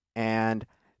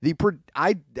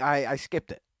I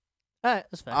skipped it. All right,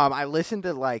 that's fair. I listened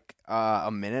to like a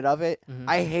minute of it. Mhm.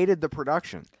 I hated the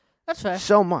production That's fair.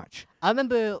 so much. I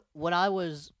remember when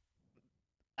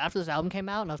after this album came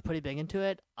out and I was pretty big into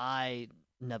it, I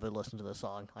never listened to the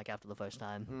song like after the first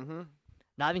time. Mm-hmm.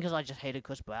 Not even because I just hated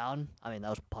Chris Brown. I mean, that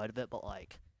was part of it, but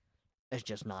like, it's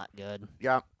just not good.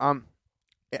 Yeah.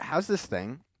 It has this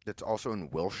thing that's also in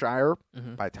Wilshire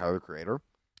Mm-hmm. by Tyler the Creator,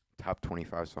 top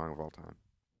 25 song of all time.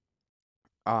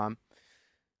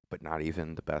 But not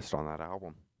even the best on that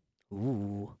album.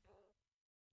 Ooh.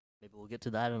 Maybe we'll get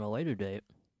to that in a later date.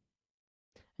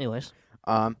 Anyways.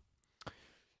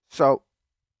 So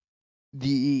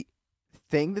the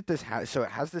thing that this has, so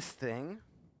it has this thing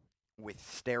with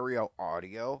stereo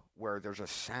audio where there's a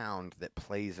sound that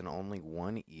plays in only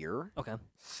one ear Okay.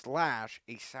 /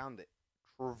 a sound that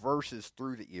traverses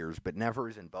through the ears but never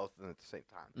is in both of them at the same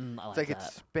time. I It's like like that.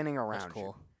 it's spinning around That's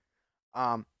cool.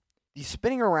 you. The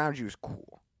spinning around you is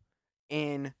cool.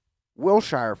 In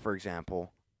Wilshire, for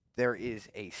example, there is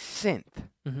a synth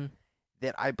Mm-hmm.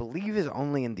 that I believe is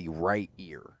only in the right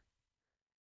ear,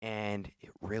 and it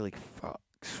really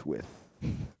fucks with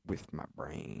my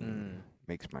brain.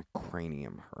 Makes my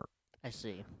cranium hurt. I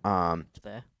see. Um, It's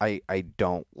fair. I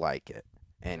don't like it.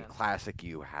 And Okay. Classic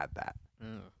You had that.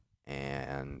 Mm.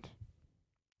 And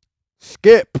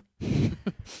skip.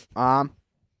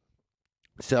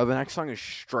 So the next song is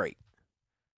Straight,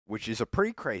 which is a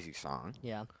pretty crazy song.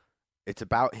 Yeah. It's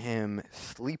about him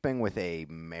sleeping with a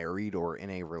married or in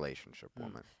a relationship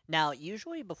woman. Now,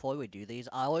 usually before we do these,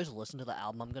 I always listen to the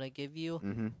album I'm going to give you.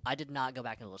 Mm-hmm. I did not go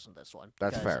back and listen to this one.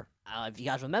 That's because, fair. If you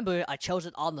guys remember, I chose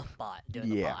it on the spot during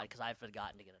the Yeah. pod because I had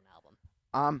forgotten to get an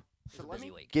album. It So was a let busy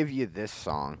me week. give you this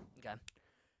song. Okay.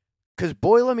 Because,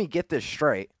 boy, let me get this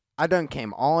straight. I done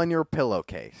came all in your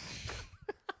pillowcase.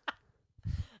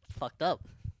 It's fucked up.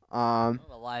 I don't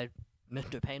know why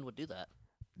Mr. Payne would do that.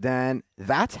 Then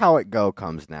That's How It Go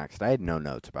comes next. I had no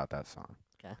notes about that song.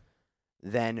 Okay.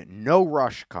 Then No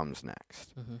Rush comes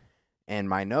next. Mm-hmm. And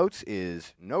my notes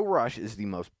is No Rush is the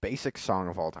most basic song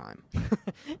of all time.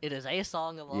 It is a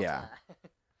song of all Yeah.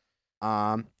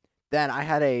 time. Then I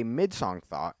had a mid-song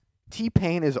thought.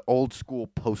 T-Pain is old school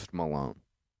Post Malone.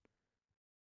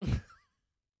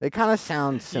 They kind of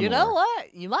sound similar. You know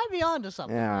what? You might be onto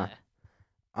something. Yeah.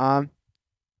 There.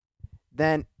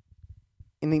 Then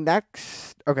in the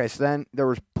next, okay, so then there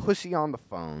was Pussy on the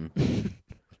Phone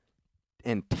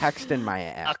and Text in My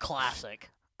A Ass. classic.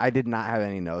 I did not have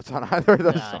any notes on either of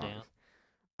those Nah, I songs. don't.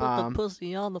 Put the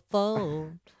pussy on the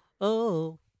phone.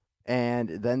 Oh. And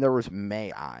then there was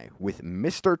May I with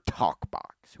Mr.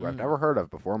 Talkbox, who I've Mm. never heard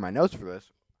of before. My notes for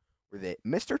this were that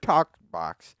Mr.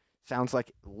 Talkbox sounds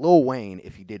like Lil Wayne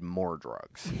if he did more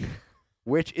drugs,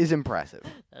 which is impressive.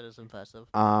 That is impressive.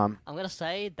 Um, I'm gonna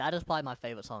say that is probably my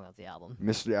favorite song of the album.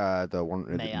 Mr. The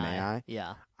one May I?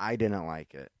 Yeah, I didn't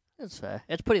like it. it's fair.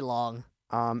 It's pretty long.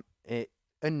 It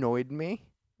annoyed me.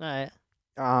 All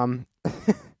right.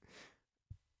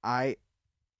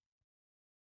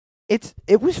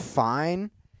 It was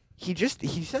fine. He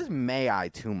says "may I"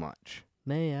 too much.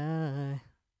 May I?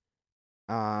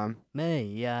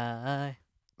 May I?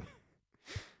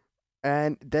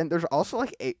 And then there's also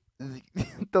like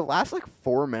the last like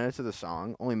 4 minutes of the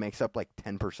song only makes up like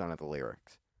 10% of the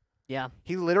lyrics. Yeah.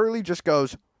 He literally just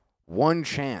goes, "One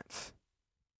chance."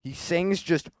 He sings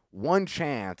just "one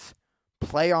chance,"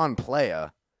 play on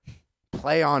playa,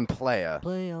 play on playa.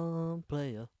 Play on,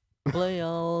 playa. Play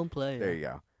on, playa. There you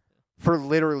go. For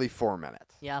literally 4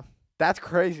 minutes. Yeah. That's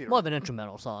crazy. More of an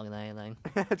instrumental song than anything.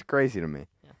 That's crazy to me.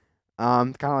 Yeah.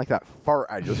 Kind of like that fart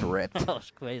I just ripped. That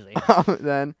was crazy.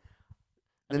 Then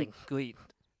Sweet.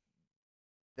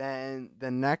 Then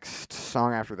the next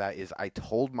song after that is "I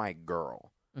Told My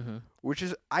Girl," Mm-hmm. which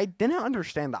is I didn't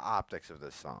understand the optics of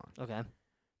this song. Okay.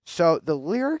 So the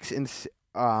lyrics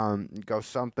go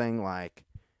something like,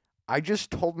 "I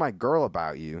just told my girl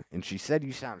about you, and she said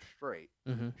you sound straight.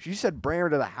 Mm-hmm. She said bring her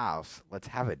to the house. Let's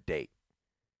have a date."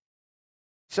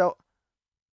 So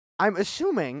I'm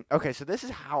assuming, okay, so this is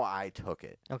how I took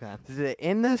it. Okay.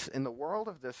 In the world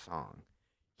of this song,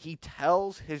 he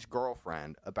tells his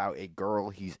girlfriend about a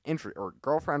girl or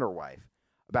girlfriend or wife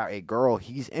about a girl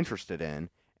he's interested in,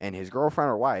 and his girlfriend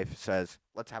or wife says,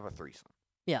 "Let's have a threesome."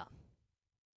 Yeah.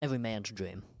 Every man's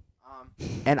dream.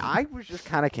 And I was just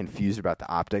kind of confused about the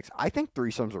optics. I think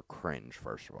threesomes are cringe,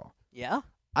 first of all. Yeah?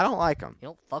 I don't like them. You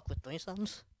don't fuck with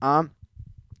threesomes?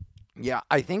 Yeah,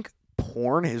 I think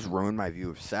porn has ruined my view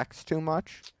of sex too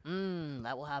much.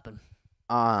 That will happen.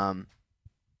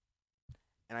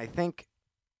 And I think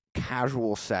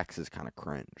casual sex is kind of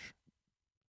cringe.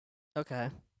 Okay.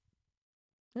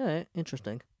 Alright,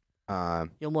 interesting.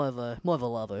 Um, You're more of a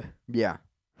lover. yeah,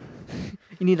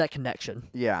 You need that connection.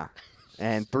 yeah.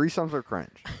 And threesomes are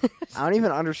cringe. I don't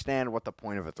even understand what the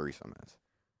point of a threesome is.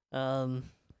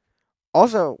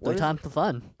 Also, Good time for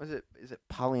fun. Is it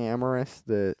polyamorous?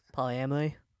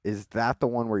 Polyamory. Is that the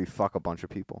one where you fuck a bunch of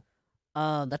people?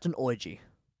 That's an orgy.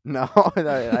 No,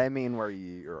 I mean where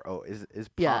It's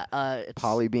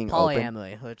poly being open.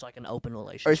 polyamory, where it's like an open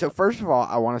relationship. All right, so first of all,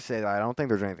 I want to say that I don't think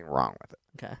there's anything wrong with it.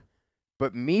 Okay.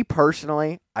 But me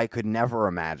personally, I could never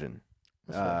imagine.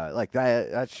 That's fair. Like that.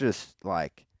 That's just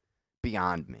like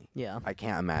beyond me. Yeah. I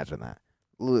can't imagine that.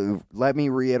 Let me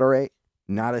reiterate: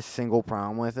 not a single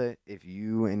problem with it. If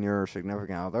you and your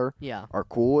significant other Yeah. are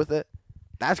cool with it,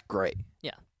 that's great.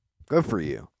 Yeah. Good for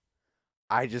you.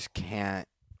 I just can't.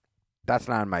 That's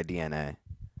not in my DNA,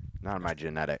 not in my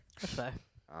genetics. That's fair.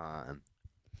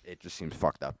 It just seems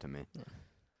fucked up to me.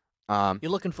 Yeah.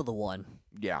 You're looking for the one.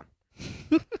 Yeah.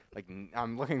 Like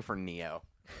I'm looking for Neo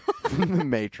from the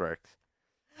Matrix.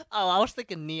 Oh, I was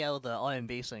thinking Neo, the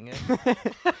R&B singer.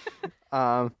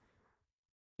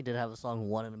 He did have a song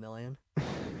 "One in a Million."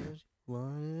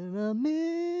 1 in a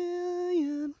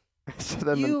million. So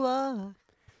then You are.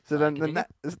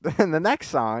 the next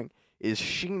song is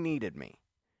 "She Needed Me."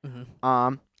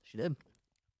 Mm-hmm. She did.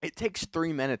 It takes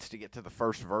 3 minutes to get to the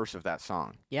first verse of that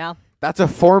song. Yeah. That's a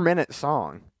 4-minute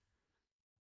song.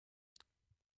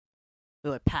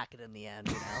 Really pack it in the end,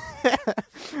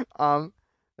 you know.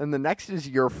 And the next is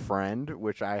 "Your Friend,"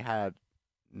 which I had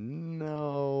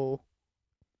no.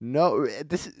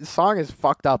 This song is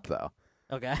fucked up though.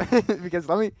 Okay. Because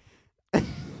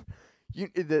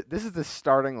this is the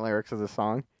starting lyrics of the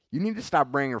song. "You need to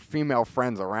stop bringing your female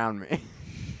friends around me."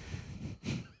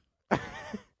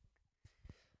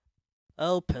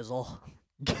 Oh, pizzle.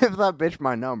 "Give that bitch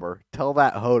my number. Tell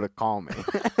that hoe to call me."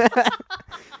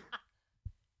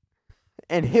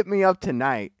 "And hit me up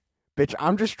tonight. Bitch,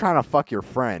 I'm just trying to fuck your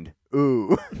friend.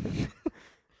 Ooh."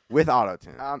 With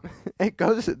autotune. It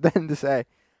goes then to say,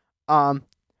 "I'ma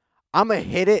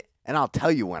hit it and I'll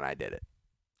tell you when I did it."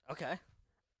 Okay.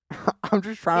 "I'm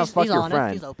just trying to fuck he's your on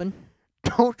friend. He's open.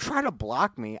 Don't try to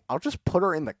block me. I'll just put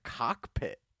her in the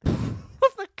cockpit."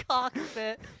 What's the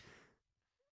cockpit?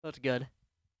 That's good.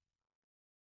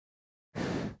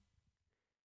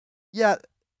 Yeah,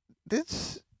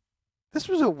 this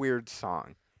was a weird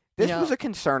song. This was a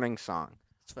concerning song.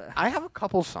 That's fair. I have a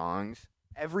couple songs,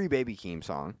 every Baby Keem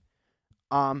song,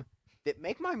 that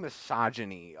make my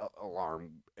misogyny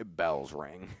alarm bells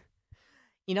ring.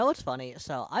 You know what's funny?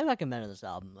 So I recommended this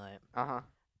album, right? Uh-huh.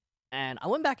 And I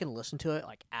went back and listened to it,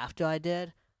 like, after I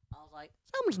did. I was like,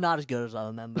 this album's not as good as I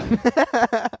remember.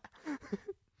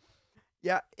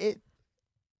 Yeah,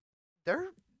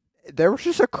 there was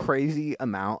just a crazy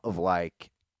amount of like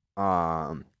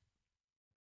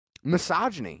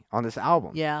misogyny on this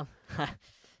album. Yeah. I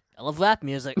love rap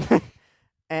music.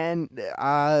 And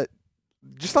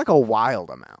just like a wild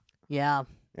amount. Yeah.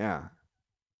 Yeah.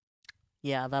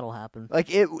 Yeah, that'll happen. Like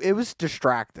it was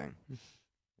distracting.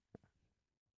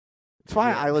 That's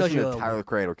why Yeah, I listen because to you're- Tyler the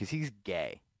Creator, because he's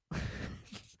gay.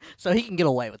 So he can get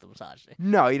away with the misogyny.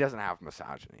 No, he doesn't have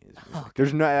misogyny in his music. Okay.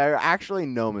 There's actually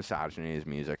no misogyny in his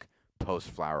music post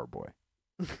Flower Boy.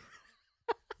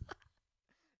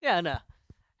 Yeah, no.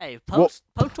 Hey, Well, post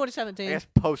I 2017. guess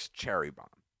post Cherry Bomb.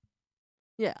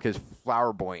 Yeah. Because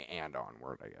Flower Boy and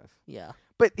onward, I guess. Yeah.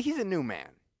 But he's a new man.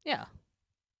 Yeah.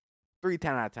 3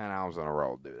 10 out of 10 albums in a row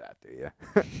will do that to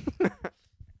you.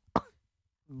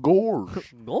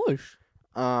 Gorge. Gosh.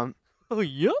 Oh,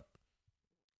 yep.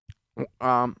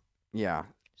 Yeah.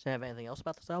 Does you have anything else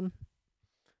about this album?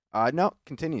 No,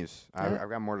 continues. Yeah. I've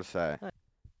got more to say. Alright.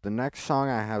 The next song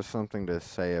I have something to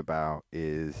say about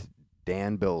is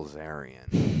Dan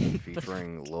Bilzerian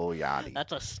featuring Lil Yachty.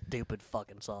 That's a stupid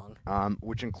fucking song.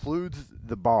 Which includes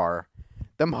the bar,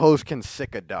 them hoes can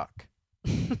sick a duck.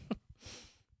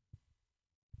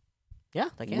 Yeah,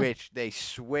 they can. Which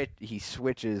he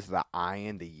switches the I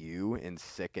and the U in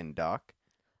sick and duck.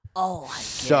 Oh, I get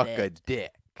Suck it. a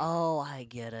dick. Oh, I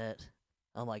get it.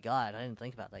 Oh my god, I didn't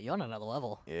think about that. You're on another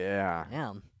level. Yeah.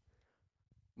 Damn.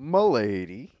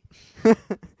 M'lady.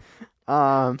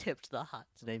 Tipped the hot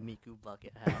today Miku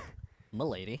bucket hat.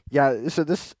 M'lady. Yeah, so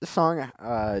this song,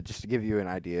 just to give you an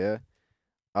idea,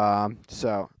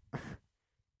 so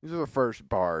these are the first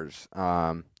bars.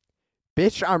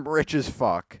 Bitch, I'm rich as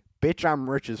fuck. Bitch, I'm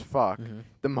rich as fuck. Mhm.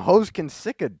 Them hoes can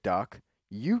sick a duck.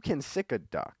 You can sick a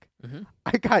duck. Mhm.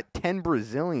 I got 10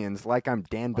 Brazilians like I'm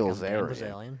Dan Like I'm Dan Bilzerian.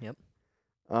 Brazilian. Yep.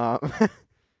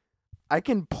 I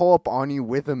can pull up on you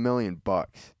with $1 million.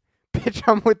 Bitch,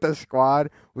 I'm with the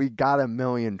squad. We got 1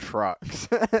 million trucks.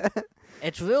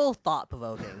 It's real thought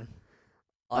provoking.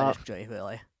 Artistry,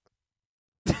 really.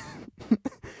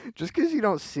 Just 'cause you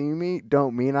don't see me,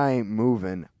 don't mean I ain't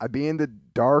moving. I be in the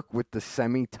dark with the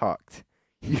semi-tucked.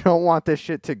 You don't want this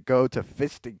shit to go to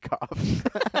fisticuffs.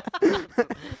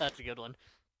 That's a good one.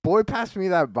 Boy, pass me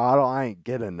that bottle. I ain't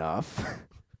get enough.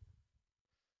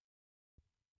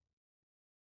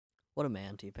 What a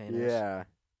man T-Pain is. Yeah.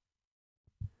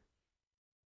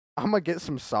 I'm gonna get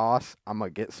some sauce. I'm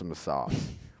gonna get some sauce.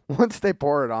 Once they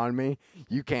pour it on me,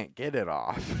 you can't get it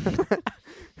off.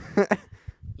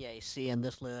 Yeah, you see, in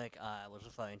this lyric, I was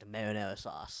referring to marinara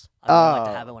sauce. I really like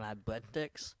to Oh. have it when I have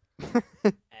breadsticks.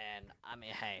 And, I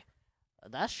mean, hey,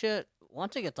 that shit,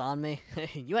 once it gets on me,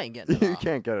 you ain't getting it You off.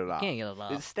 can't get it off. Can't get it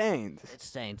off. It stains. It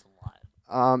stains a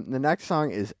lot. The next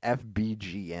song is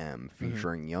FBGM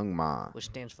featuring Young Ma. Which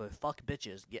stands for fuck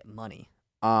bitches, get money.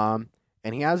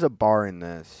 And he has a bar in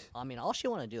this, I mean, all she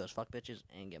want to do is fuck bitches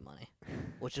and get money.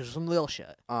 Which is some real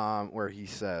shit. where he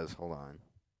says, hold on.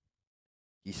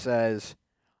 He says,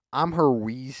 I'm her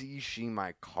Wheezy, she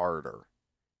my Carter.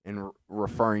 And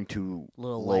referring to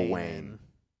Lil Wayne. Wayne.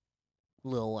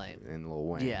 Lil Wayne. And Lil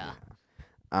Wayne. Yeah.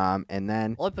 And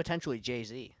then, Or potentially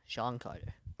Jay-Z, Sean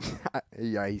Carter.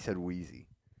 yeah, he said Wheezy.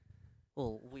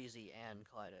 Well, Wheezy and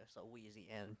Carter, so Wheezy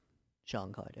and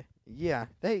Sean Carter. Yeah,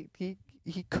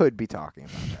 he could be talking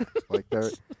about that. Like there,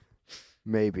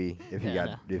 maybe if he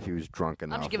Yeah, if he was drunk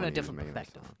enough. I'm just giving a when he was different making this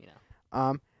perspective, song.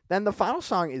 you know. Then the final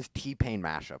song is T-Pain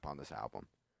mashup on this album,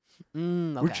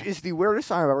 Okay. which is the weirdest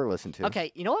song I've ever listened to.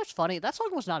 Okay, you know what's funny? That song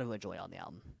was not originally on the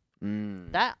album.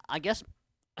 Mm. That, I guess,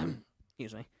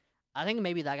 excuse me, I think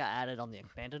maybe that got added on the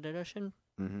expanded edition.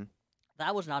 Mm-hmm.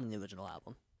 That was not in the original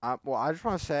album. Well, I just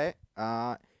want to say,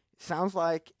 it sounds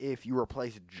like if you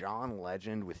replace John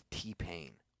Legend with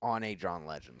T-Pain on a John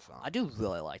Legend song. I do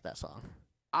really like that song.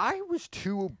 I was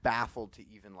too baffled to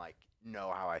even like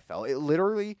know how I felt. It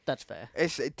literally, That's fair.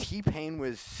 T-Pain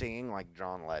was singing like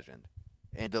John Legend,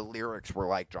 and the lyrics were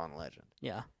like John Legend.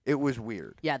 Yeah. It was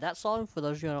weird. Yeah, that song, for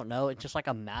those of you who don't know, it's just like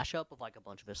a mashup of like a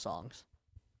bunch of his songs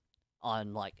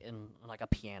on like, in like a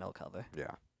piano cover.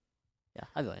 Yeah. Yeah,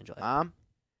 I really enjoy it.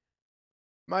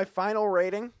 My final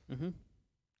rating. Mm-hmm.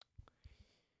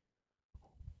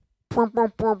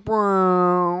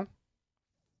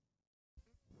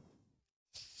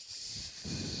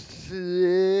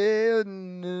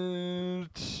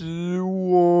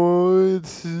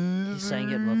 He's saying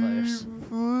it in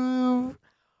reverse.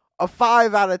 A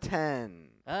 5 out of 10.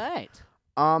 All right.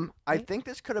 I Right. think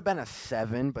this could have been a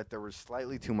 7, but there was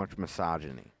slightly too much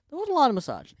misogyny. There was a lot of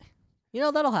misogyny. You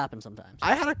know, that'll happen sometimes.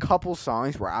 I had a couple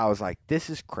songs where I was like, this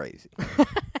is crazy.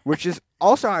 Which is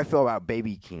also how I feel about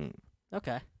Baby Keem.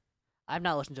 Okay. I've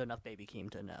not listened to enough Baby Keem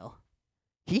to know.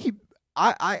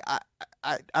 I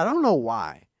don't know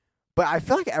why, but I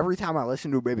feel like every time I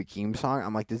listen to a Baby Keem song,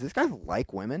 I'm like, does this guy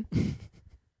like women?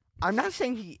 I'm not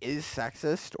saying he is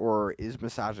sexist or is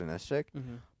misogynistic,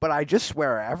 Mm-hmm. but I just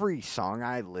swear every song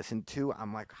I listen to,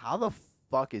 I'm like, how the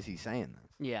fuck is he saying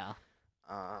this? Yeah.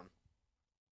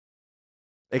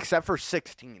 Except for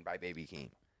 16 by Baby Keem.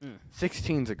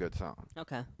 16's a good song.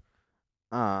 Okay.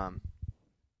 Um,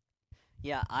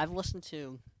 Yeah, I've listened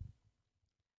to.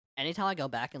 Anytime I go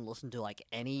back and listen to like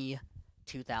any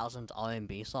 2000s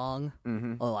R&B song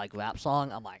mhm. or like rap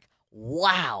song, I'm like,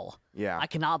 wow, Yeah. I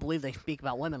cannot believe they speak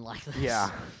about women like this.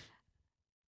 Yeah.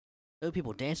 There are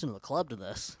people dancing in the club to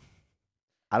this.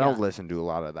 I don't Yeah. listen to a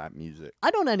lot of that music.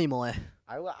 I don't anymore.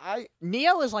 I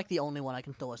Neo is like the only one I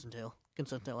can still listen to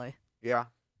consistently. yeah.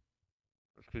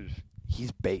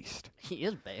 He's based. He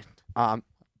is based. Love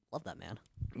that man.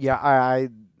 Yeah,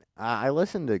 I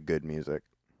listen to good music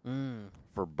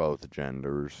for both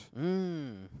genders.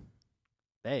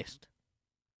 Based.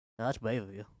 Now that's brave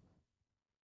of you.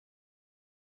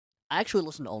 I actually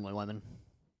listen to only women.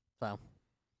 So.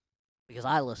 Because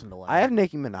I listen to women. I have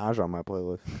Nicki Minaj on my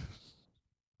playlist.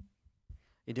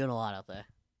 You're doing a lot out there.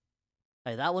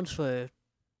 Hey, that one's for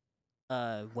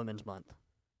Women's Month.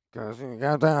 'Cause you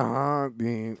got that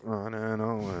heartbeat running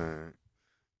away.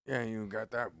 Yeah, you got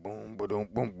that boom, boom,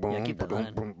 boom, boom, Yeah, keep that boom,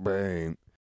 running. boom, babe.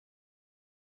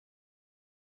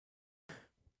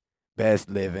 Best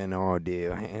living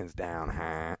ordeal, hands down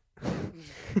high.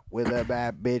 With a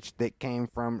bad bitch that came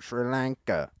from Sri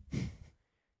Lanka.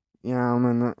 You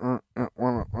know,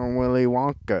 I'm Willy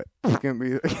Wonka. You can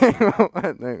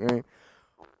be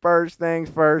first things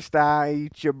first, I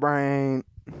eat your brain.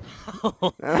 And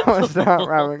I was start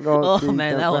rapping, go Oh eat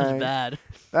man, your that was brain. bad.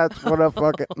 That's what a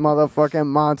fucking motherfucking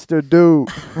monster do.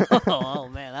 Oh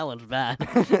man, that one's bad.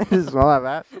 You smell that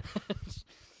bad?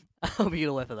 I hope you get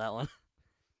away for that one.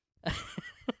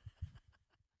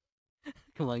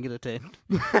 Come on, get a tape.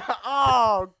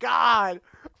 Oh God!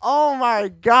 Oh my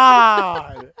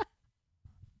God!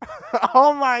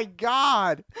 Oh my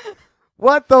God!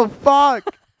 What the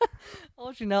fuck? I'll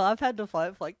let you know, I've had to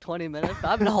fight for like 20 minutes, but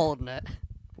I've been holding it.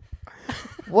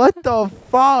 What the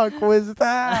fuck was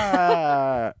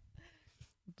that?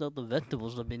 It's all the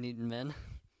vegetables I've been eating, man.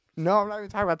 No, I'm not even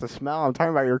talking about the smell. I'm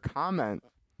talking about your comment.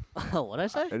 Oh, what'd I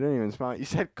say? I didn't even smell it. You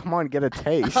said, "Come on, get a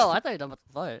taste." Oh, I thought you were done with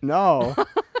the fight. No.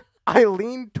 I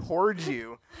leaned towards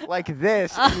you like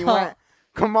this, and you went,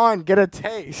 "Come on, get a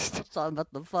taste." It's all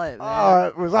about the fight, man. Oh,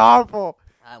 it was awful.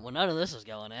 Well, none of this is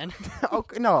going in.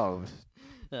 Okay, no,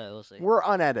 We'll see. we're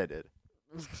unedited.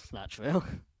 It's not true.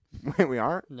 Wait, we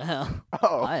aren't? No.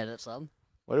 Oh, I edit some.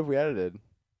 what if we edited?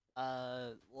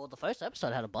 Well, the first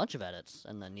episode had a bunch of edits,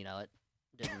 and then, it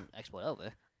didn't export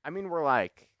over. I mean, we're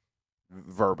like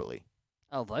verbally.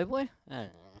 Oh, Playboy?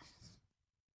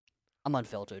 I'm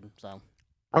unfiltered, so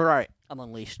All right. I'm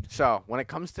unleashed. So when it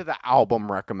comes to the album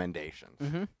recommendations,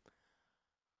 Mm-hmm.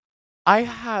 I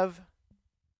have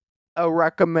a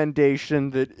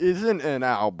recommendation that isn't an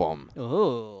album.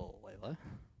 Oh, wait, what?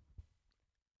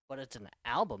 But it's an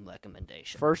album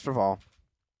recommendation. First of all,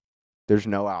 there's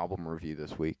no album review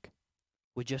this week.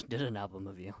 We just did an album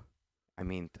review. I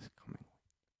mean, this coming.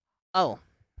 Oh.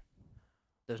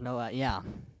 There's no, yeah.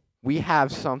 We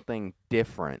have something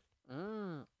different.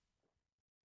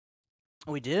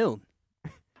 We do.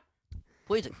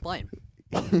 Please explain.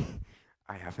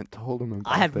 I haven't told him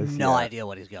about I have this no yet. idea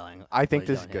what he's going. I think what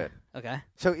this he's is doing good. here. Okay.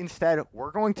 So instead,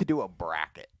 we're going to do a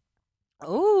bracket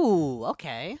Ooh,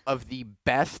 okay. of the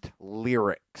best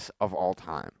lyrics of all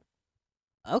time.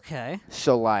 Okay.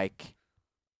 So, like,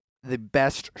 the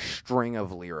best string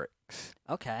of lyrics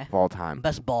Okay. of all time.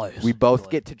 Best bars. We both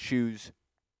get to choose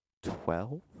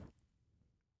 12?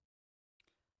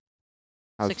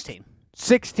 16.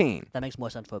 16. That makes more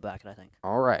sense for a bracket, I think.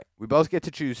 All right. We both get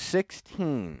to choose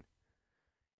 16.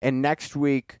 And next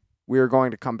week, we are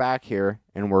going to come back here,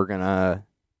 and we're going to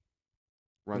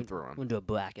run through them. We're going to do a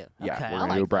bracket. Yeah, Okay, we're I going to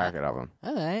like do a bracket of them. that.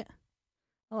 All right.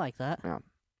 I like that. Yeah.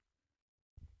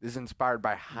 This is inspired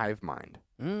by Hive Mind.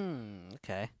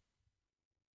 Okay.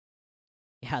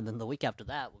 Yeah, and then the week after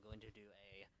that, we're going to do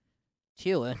a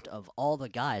tier list of all the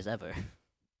guys ever.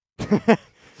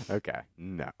 Okay.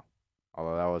 No.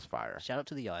 Although that was fire. Shout out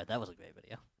to the yard. That was a great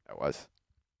video. That was.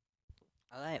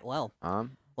 All right. Well,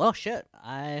 Well, shit.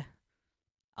 I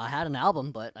had an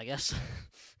album, but I guess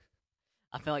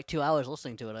I felt like 2 hours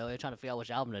listening to it earlier, trying to figure out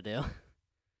which album to do.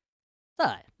 It's all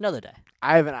right. Another day.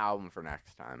 I have an album for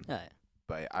next time. All right.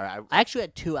 But I actually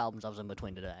had 2 albums I was in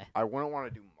between today. I wouldn't want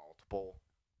to do multiple.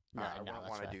 No, I no, wouldn't that's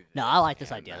want to fair. do No, this I like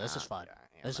this and idea. This is that, fun.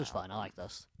 yeah, This and is fun. I that. like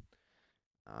this.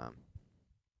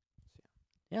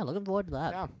 Yeah, looking forward to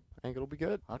that. Yeah, I think it'll be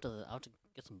good. I'll have to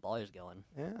get some boys going.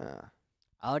 Yeah.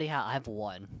 I have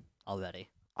one already.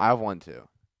 I have one too.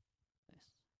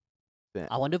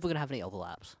 I wonder if we're gonna have any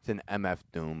overlaps. It's an MF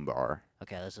Doom bar.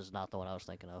 Okay, this is not the one I was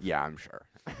thinking of. Yeah, I'm sure.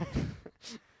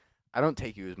 I don't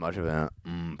take you as much of a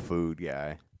food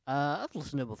guy. I've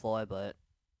listened to it before, but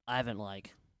I haven't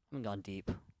gone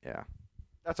deep. Yeah.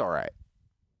 That's all right.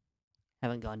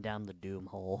 Haven't gone down the doom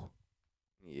hole.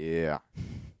 Yeah.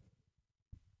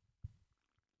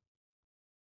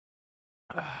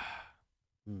 I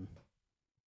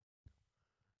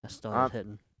started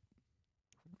hitting.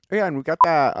 Yeah, and we got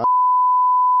that.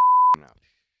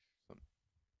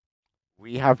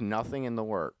 We have nothing in the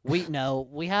works.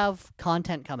 We have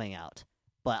content coming out,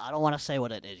 but I don't want to say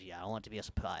what it is yet. I don't want it to be a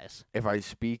surprise. If I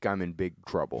speak, I'm in big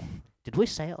trouble. Did we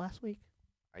say it last week?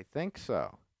 I think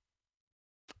so.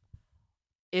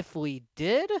 If we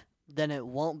did, then it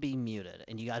won't be muted,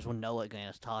 and you guys will know what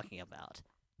Grant is talking about.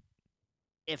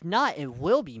 If not, it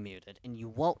will be muted, and you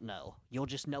won't know. You'll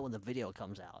just know when the video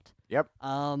comes out. Yep.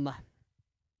 I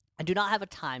do not have a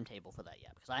timetable for that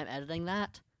yet, because I'm editing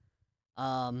that.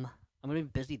 I'm going to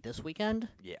be busy this weekend.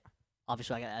 Yeah.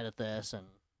 Obviously, I got to edit this, and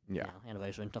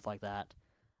anniversary and stuff like that.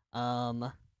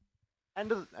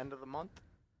 End of the month?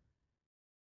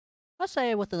 I'd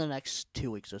say within the next 2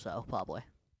 weeks or so, probably.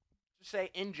 Just say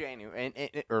in January,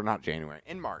 or not January,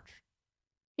 in March.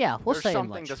 Yeah, we'll There's say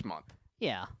something in March. this month.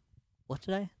 Yeah. What's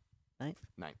today? 9th?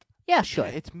 9th. Yeah, sure.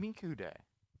 Yeah, it's Miku Day.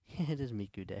 It is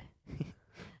Miku Day.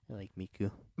 I like Miku.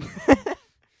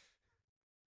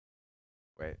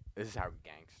 Wait, this is how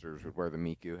gangsters would wear the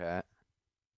Miku hat.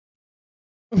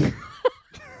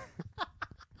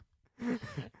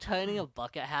 Turning a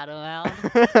bucket hat around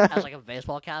as like a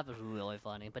baseball cap is really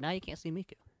funny. But now you can't see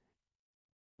Miku.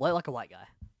 What, like a white guy?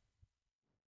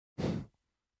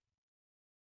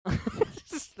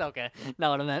 Okay,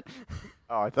 not what I meant.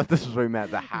 Oh, I thought this was what we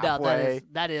meant. The halfway. No,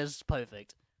 that is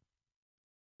perfect.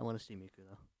 I want to see Miku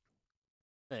though.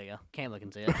 There you go. Can't look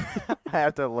and see it. I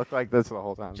have to look like this the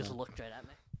whole time. Just look straight at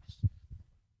me.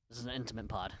 This is an intimate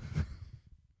pod.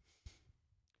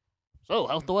 So,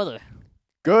 how's the weather?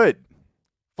 Good.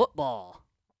 Football.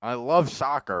 I love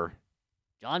soccer.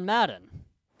 John Madden.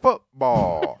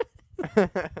 Football. So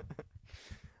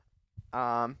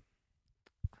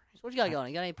what you got going?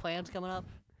 You got any plans coming up?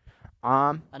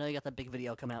 I know you got that big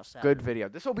video coming out Saturday. Good video.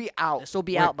 This will be out. This will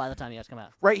be out by the time you guys come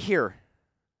out. Right here.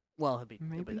 Well, it'll be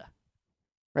there.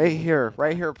 Right here.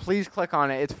 Right here. Please click on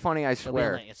it. It's funny, I It'll be a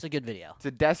swear. link. It's a good video. It's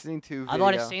a Destiny 2 video. I've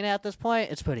already seen it at this point.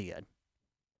 It's pretty good.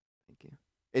 Thank you.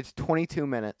 It's 22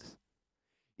 minutes.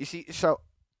 You see, so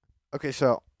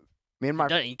me and my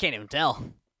You can't even tell.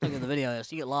 Look at the video.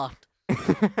 So you get lost.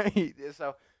 so me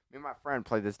and my friend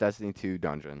played this Destiny 2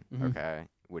 dungeon, Mhm. okay,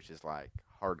 which is like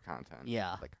hard content.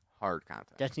 Yeah. Like hard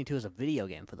content. Destiny 2 is a video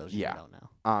game for those of you Yeah. who don't know.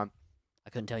 I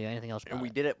couldn't tell you anything else about and we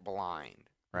it. did it blind,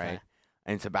 right? Okay.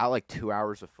 And it's about like 2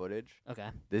 hours of footage. Okay.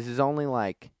 This is only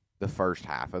like the first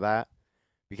half of that.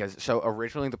 Because so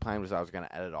originally the plan was I was gonna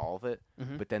edit all of it,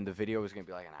 Mhm. but then the video was gonna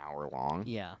be like an hour long.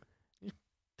 Yeah. Just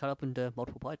cut up into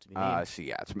multiple parts if you need. So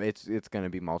yeah, it's gonna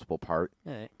be multiple part.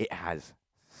 Alright. It has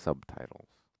subtitles.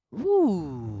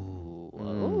 Ooh.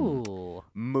 Mm. Ooh.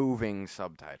 Moving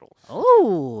subtitles.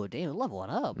 Oh, damn, level one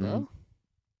up, bro.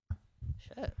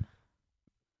 Shit.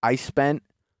 I spent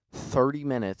 30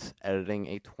 minutes editing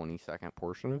a 20-second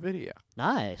portion of video.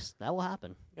 Nice. That will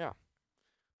happen.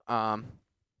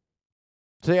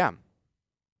 So yeah,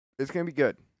 it's gonna be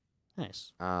good.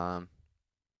 Nice.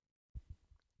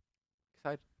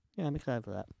 Excited. Yeah, I'm excited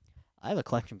for that. I have a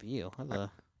question for you. I have a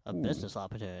Ooh. business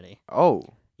opportunity. Oh.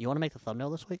 You want to make the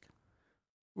thumbnail this week?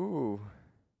 Ooh.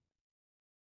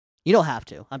 You don't have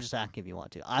to. I'm just asking if you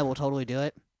want to. I will totally do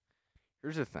it.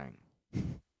 Here's the thing.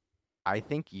 I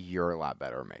think you're a lot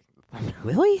better at making the thumbnail.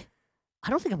 Really? I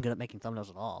don't think I'm good at making thumbnails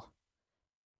at all.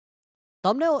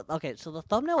 Thumbnail? Okay, so the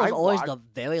thumbnail is always the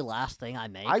very last thing I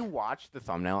make. I watch the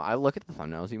thumbnail. I look at the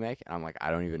thumbnails you make, and I'm like, I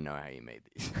don't even know how you made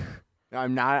these. No,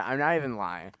 I'm not even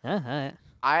lying. Alright.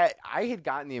 I had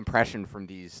gotten the impression from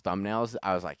these thumbnails.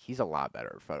 I was like, he's a lot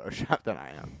better at Photoshop than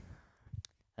I am.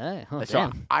 Hey, oh, So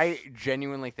damn. I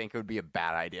genuinely think it would be a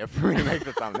bad idea for me to make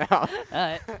the thumbnail.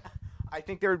 Alright. I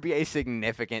think there would be a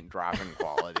significant drop in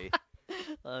quality.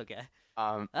 Okay.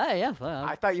 Oh Yeah. Well,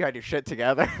 I thought you had your shit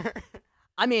together.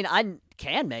 I mean, I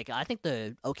can make it. I think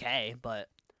they're okay, but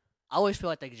I always feel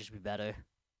like they could just be better.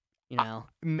 You know?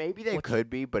 Maybe they could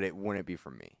be, but it wouldn't be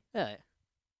from me. Yeah.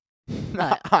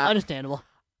 Understandable.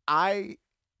 I've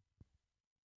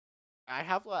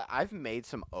made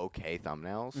some okay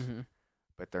thumbnails, Mm-hmm.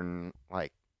 but they're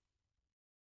like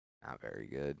not very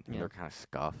good. Yeah. They're kind of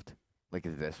scuffed. Like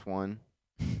this one.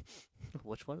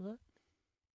 Which one is it?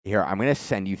 Here, I'm gonna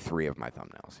send you 3 of my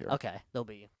thumbnails here. Okay, they'll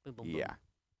be. Boom, boom, boom. Yeah.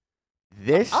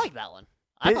 This I like that one.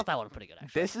 I thought that one was pretty good,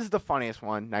 actually. this is the funniest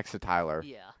one next to Tyler.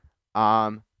 Yeah.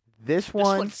 This This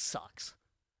one. one sucks.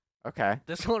 Okay.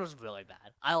 This one was really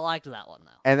bad. I liked that one,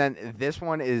 though. And then this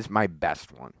one is my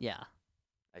best one, Yeah.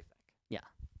 I think. Yeah.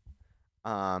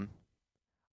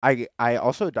 I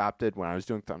also adopted when I was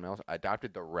doing thumbnails. I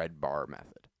adopted the red bar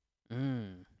method.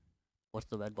 What's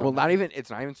the red bar? Well, it's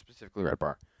not even specifically red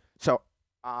bar. So,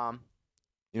 the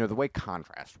way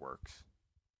contrast works,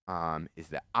 is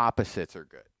that opposites are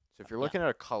good. So if you're looking at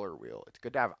a color wheel, it's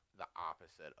good to have the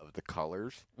opposite of the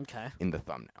colors Okay. in the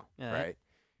thumbnail, Yeah. right?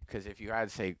 Because if you had,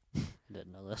 say, I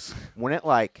didn't know this. when it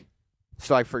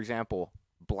for example,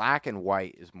 black and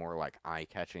white is more like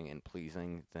eye-catching and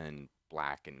pleasing than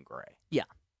black and gray. Yeah.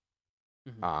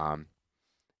 Mhm.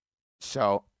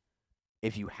 So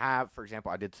if you have, for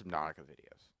example, I did some Nautica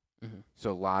videos. Mhm.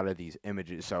 So a lot of these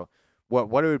images. So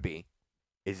what it would be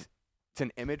is it's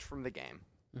an image from the game.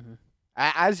 Mhm.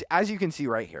 As you can see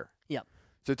right here. Yep.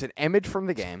 So it's an image from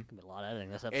the game. Gonna be a lot of editing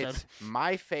this episode. It's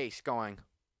my face going.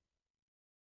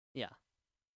 Yeah.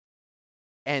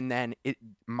 And then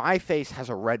my face has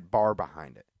a red bar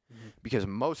behind it Mhm. because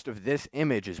most of this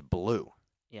image is blue.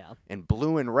 Yeah. And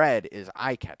blue and red is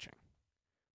eye-catching.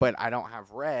 But I don't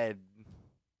have red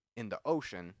in the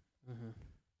ocean. Mhm.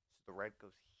 So the red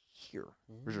goes here.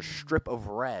 There's a strip of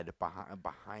red behind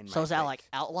my So is that face. like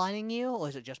outlining you, or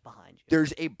is it just behind you?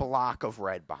 There's a block of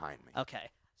red behind me.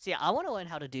 Okay. See, I want to learn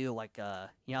how to do like how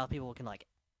people can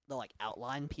they'll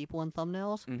outline people in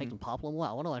thumbnails, make Mhm. them pop a little more.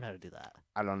 I want to learn how to do that.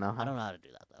 I don't know I how. don't know how to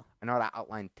do that though. I know how to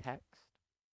outline text.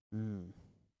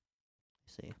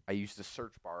 See. I use the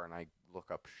search bar and I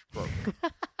look up stroke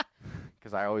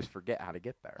because I always forget how to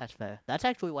get there. That's fair. That's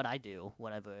actually what I do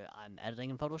whenever I'm editing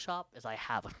in Photoshop. Is I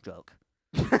have a stroke.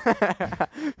 I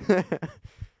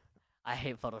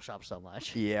hate Photoshop so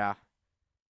much. Yeah.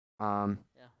 Yeah.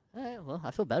 Alright, well,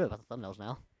 I feel better about the thumbnails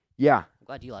now. Yeah. I'm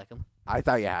glad you like them. I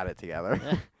thought you had it together.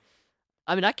 Yeah.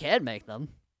 I mean, I can make them.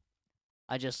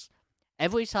 I just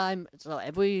every time. So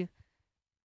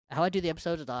how I do the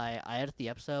episodes is I edit the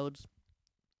episodes,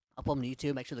 upload them to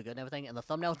YouTube, make sure they're good and everything, and the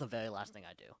thumbnail is the very last thing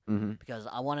I do Mm-hmm. because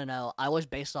I want to know. I always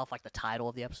base off the title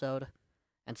of the episode,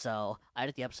 and so I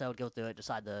edit the episode, go through it,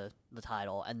 decide the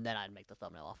title, and then I'd make the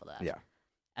thumbnail off of that. Yeah.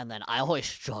 And then I always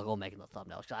struggle making the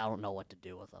thumbnails because I don't know what to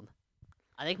do with them.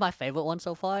 I think my favorite one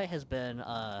so far has been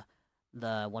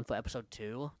the one for episode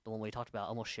 2, the one where we talked about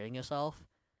almost shitting yourself.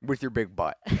 With your big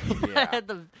butt. Yeah.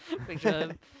 The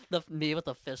picture of me with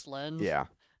the fist lens. Yeah.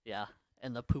 Yeah.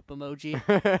 And the poop emoji.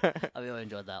 I really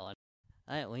enjoyed that one.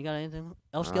 Alright, well, you got anything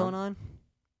else going on?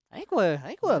 I think we're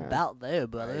yeah. about there,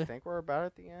 brother. I think we're about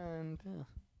at the end. Yeah.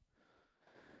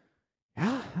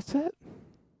 Yeah, that's it.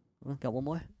 Got one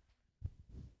more?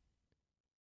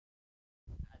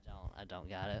 I don't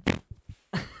got it.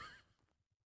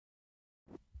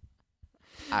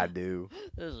 I do.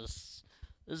 This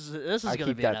is I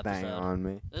gonna keep be an that thing episode. on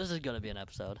me. This is gonna be an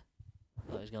episode.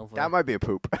 Oh, he's going for That it. might be a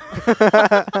poop.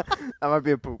 That might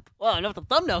be a poop. Well, I know what the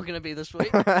thumbnail's gonna be this week.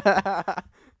 Yeah,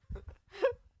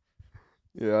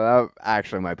 that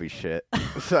actually might be shit.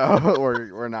 So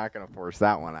we're not gonna force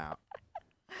that one out.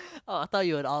 Oh, I thought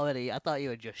you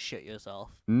would just shit yourself.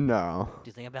 No, Do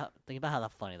you think about how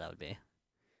funny that would be?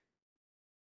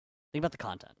 Think about the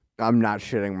content. I'm not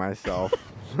shitting myself.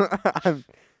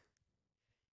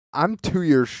 I'm 2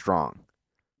 years strong.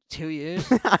 2 years?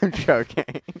 I'm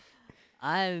joking.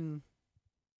 I'm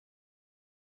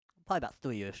probably about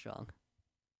 3 years strong.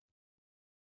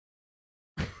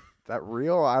 Is that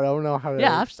real? I don't know how to.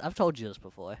 Yeah, I've told you this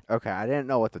before. Okay, I didn't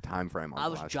know what the time frame was. I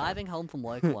was last driving home from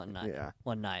work one night. Yeah.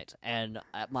 One night, and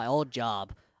at my old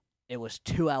job, it was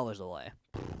 2 hours away,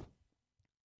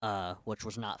 which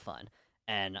was not fun.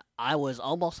 And I was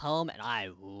almost home, and I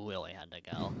really had to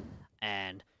go.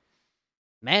 And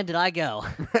man, did I go!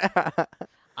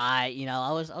 I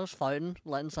was farting,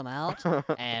 letting some out,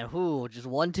 and just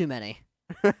one too many.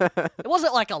 It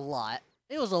wasn't like a lot.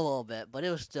 It was a little bit, but it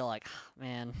was still like,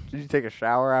 man. Did you take a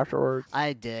shower afterwards?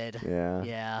 I did. Yeah.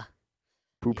 Yeah.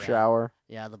 Poop Yeah. shower.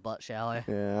 Yeah, the butt shower.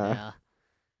 Yeah. Yeah.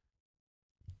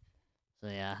 So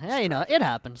yeah, it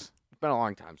happens. It's been a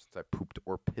long time since I pooped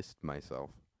or pissed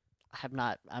myself. I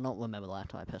don't remember the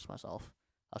last time I pissed myself.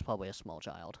 I was probably a small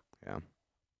child. Yeah.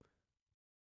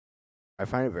 I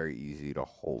find it very easy to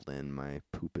hold in my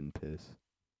poop and piss.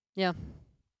 Yeah.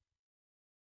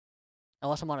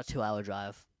 Unless I'm on a 2-hour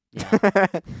drive. Yeah.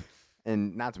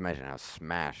 And not to mention how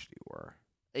smashed you were.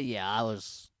 Yeah, it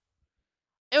was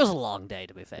a long day,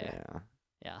 to be fair. Yeah.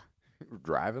 Yeah.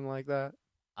 Driving like that?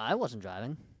 I wasn't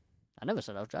driving. I never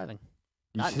said I was driving.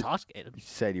 Not intoxicated. You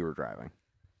said you were driving.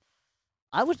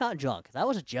 I was not drunk. That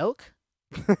was a joke.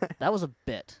 That was a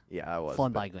bit. Yeah, I was.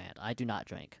 Flown by Grant. I do not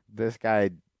drink. This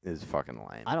guy is fucking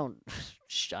lame. I don't.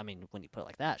 I mean, when you put it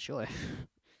like that, sure.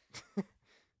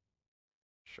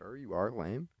 Sure, you are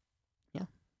lame. Yeah.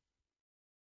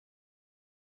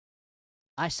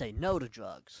 I say no to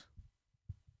drugs.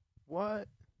 What?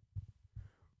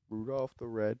 Rudolph the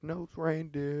Red-Nosed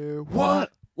Reindeer.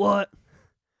 What?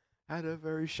 Had a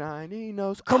very shiny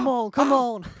nose. Come on, come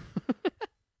on.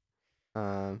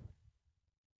 Um.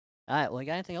 All right. Well, you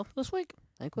got anything else this week?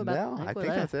 I think we're back. No, I think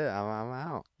that's it. I'm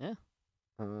out. Yeah.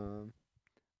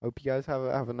 Hope you guys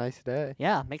have a nice day.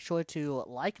 Yeah. Make sure to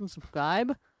like and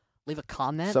subscribe. Leave a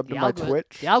comment. Sub to my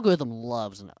Twitch. The algorithm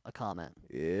loves a comment.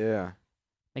 Yeah.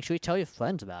 Make sure you tell your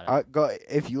friends about it. Go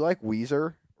if you like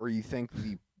Weezer or you think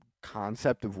the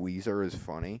concept of Weezer is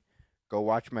funny. Go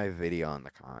watch my video on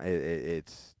the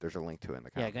there's a link to it in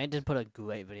the comments. Yeah, Grant did put a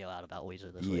great video out about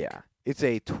Weezer this week. Yeah. It's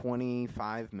a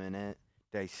 25-minute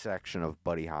dissection of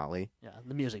Buddy Holly. Yeah,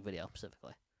 the music video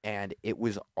specifically. And it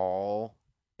was all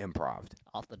improv.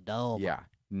 Off the dome. Yeah.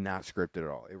 Not scripted at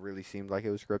all. It really seemed like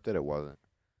it was scripted. It wasn't.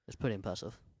 It's pretty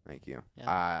impressive. Thank you. Yeah.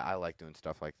 I like doing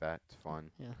stuff like that. It's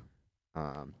fun.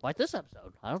 Yeah. Like this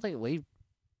episode. I don't think we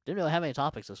didn't really have any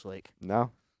topics this week.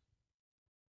 No.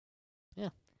 Yeah.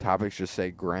 Topics just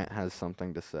say Grant has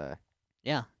something to say.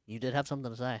 Yeah, you did have something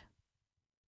to say.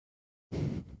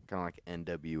 Kind of like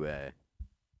NWA.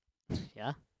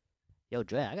 Yeah? Yo,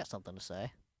 Dre, I got something to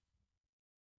say.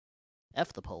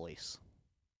 F the police.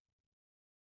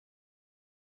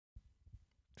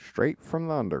 Straight from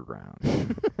the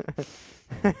underground.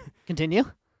 Continue.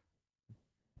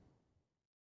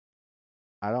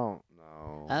 I don't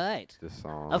know. All right. This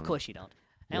song. Of course you don't.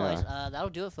 Anyways, that'll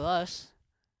do it for us.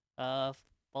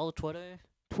 Follow Twitter.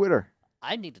 Twitter.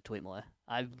 I need to tweet more.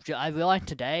 I realized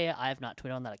today I have not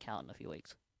tweeted on that account in a few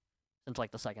weeks. Since,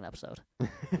 like, the second episode. I'm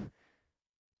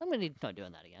going to need to start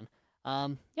doing that again.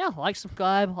 Yeah, like,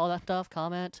 subscribe, all that stuff,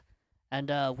 comment. And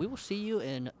we will see you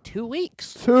in 2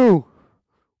 weeks. 2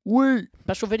 weeks.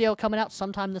 Special video coming out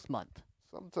sometime this month.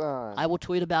 Sometime. I will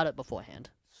tweet about it beforehand.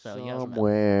 So you guys will know.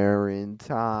 Somewhere in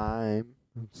time.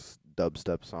 It's a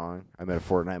dubstep song. I made a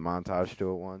Fortnite montage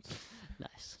to it once.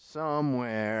 Nice.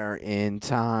 Somewhere in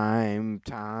time,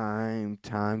 somewhere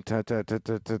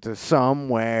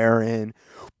in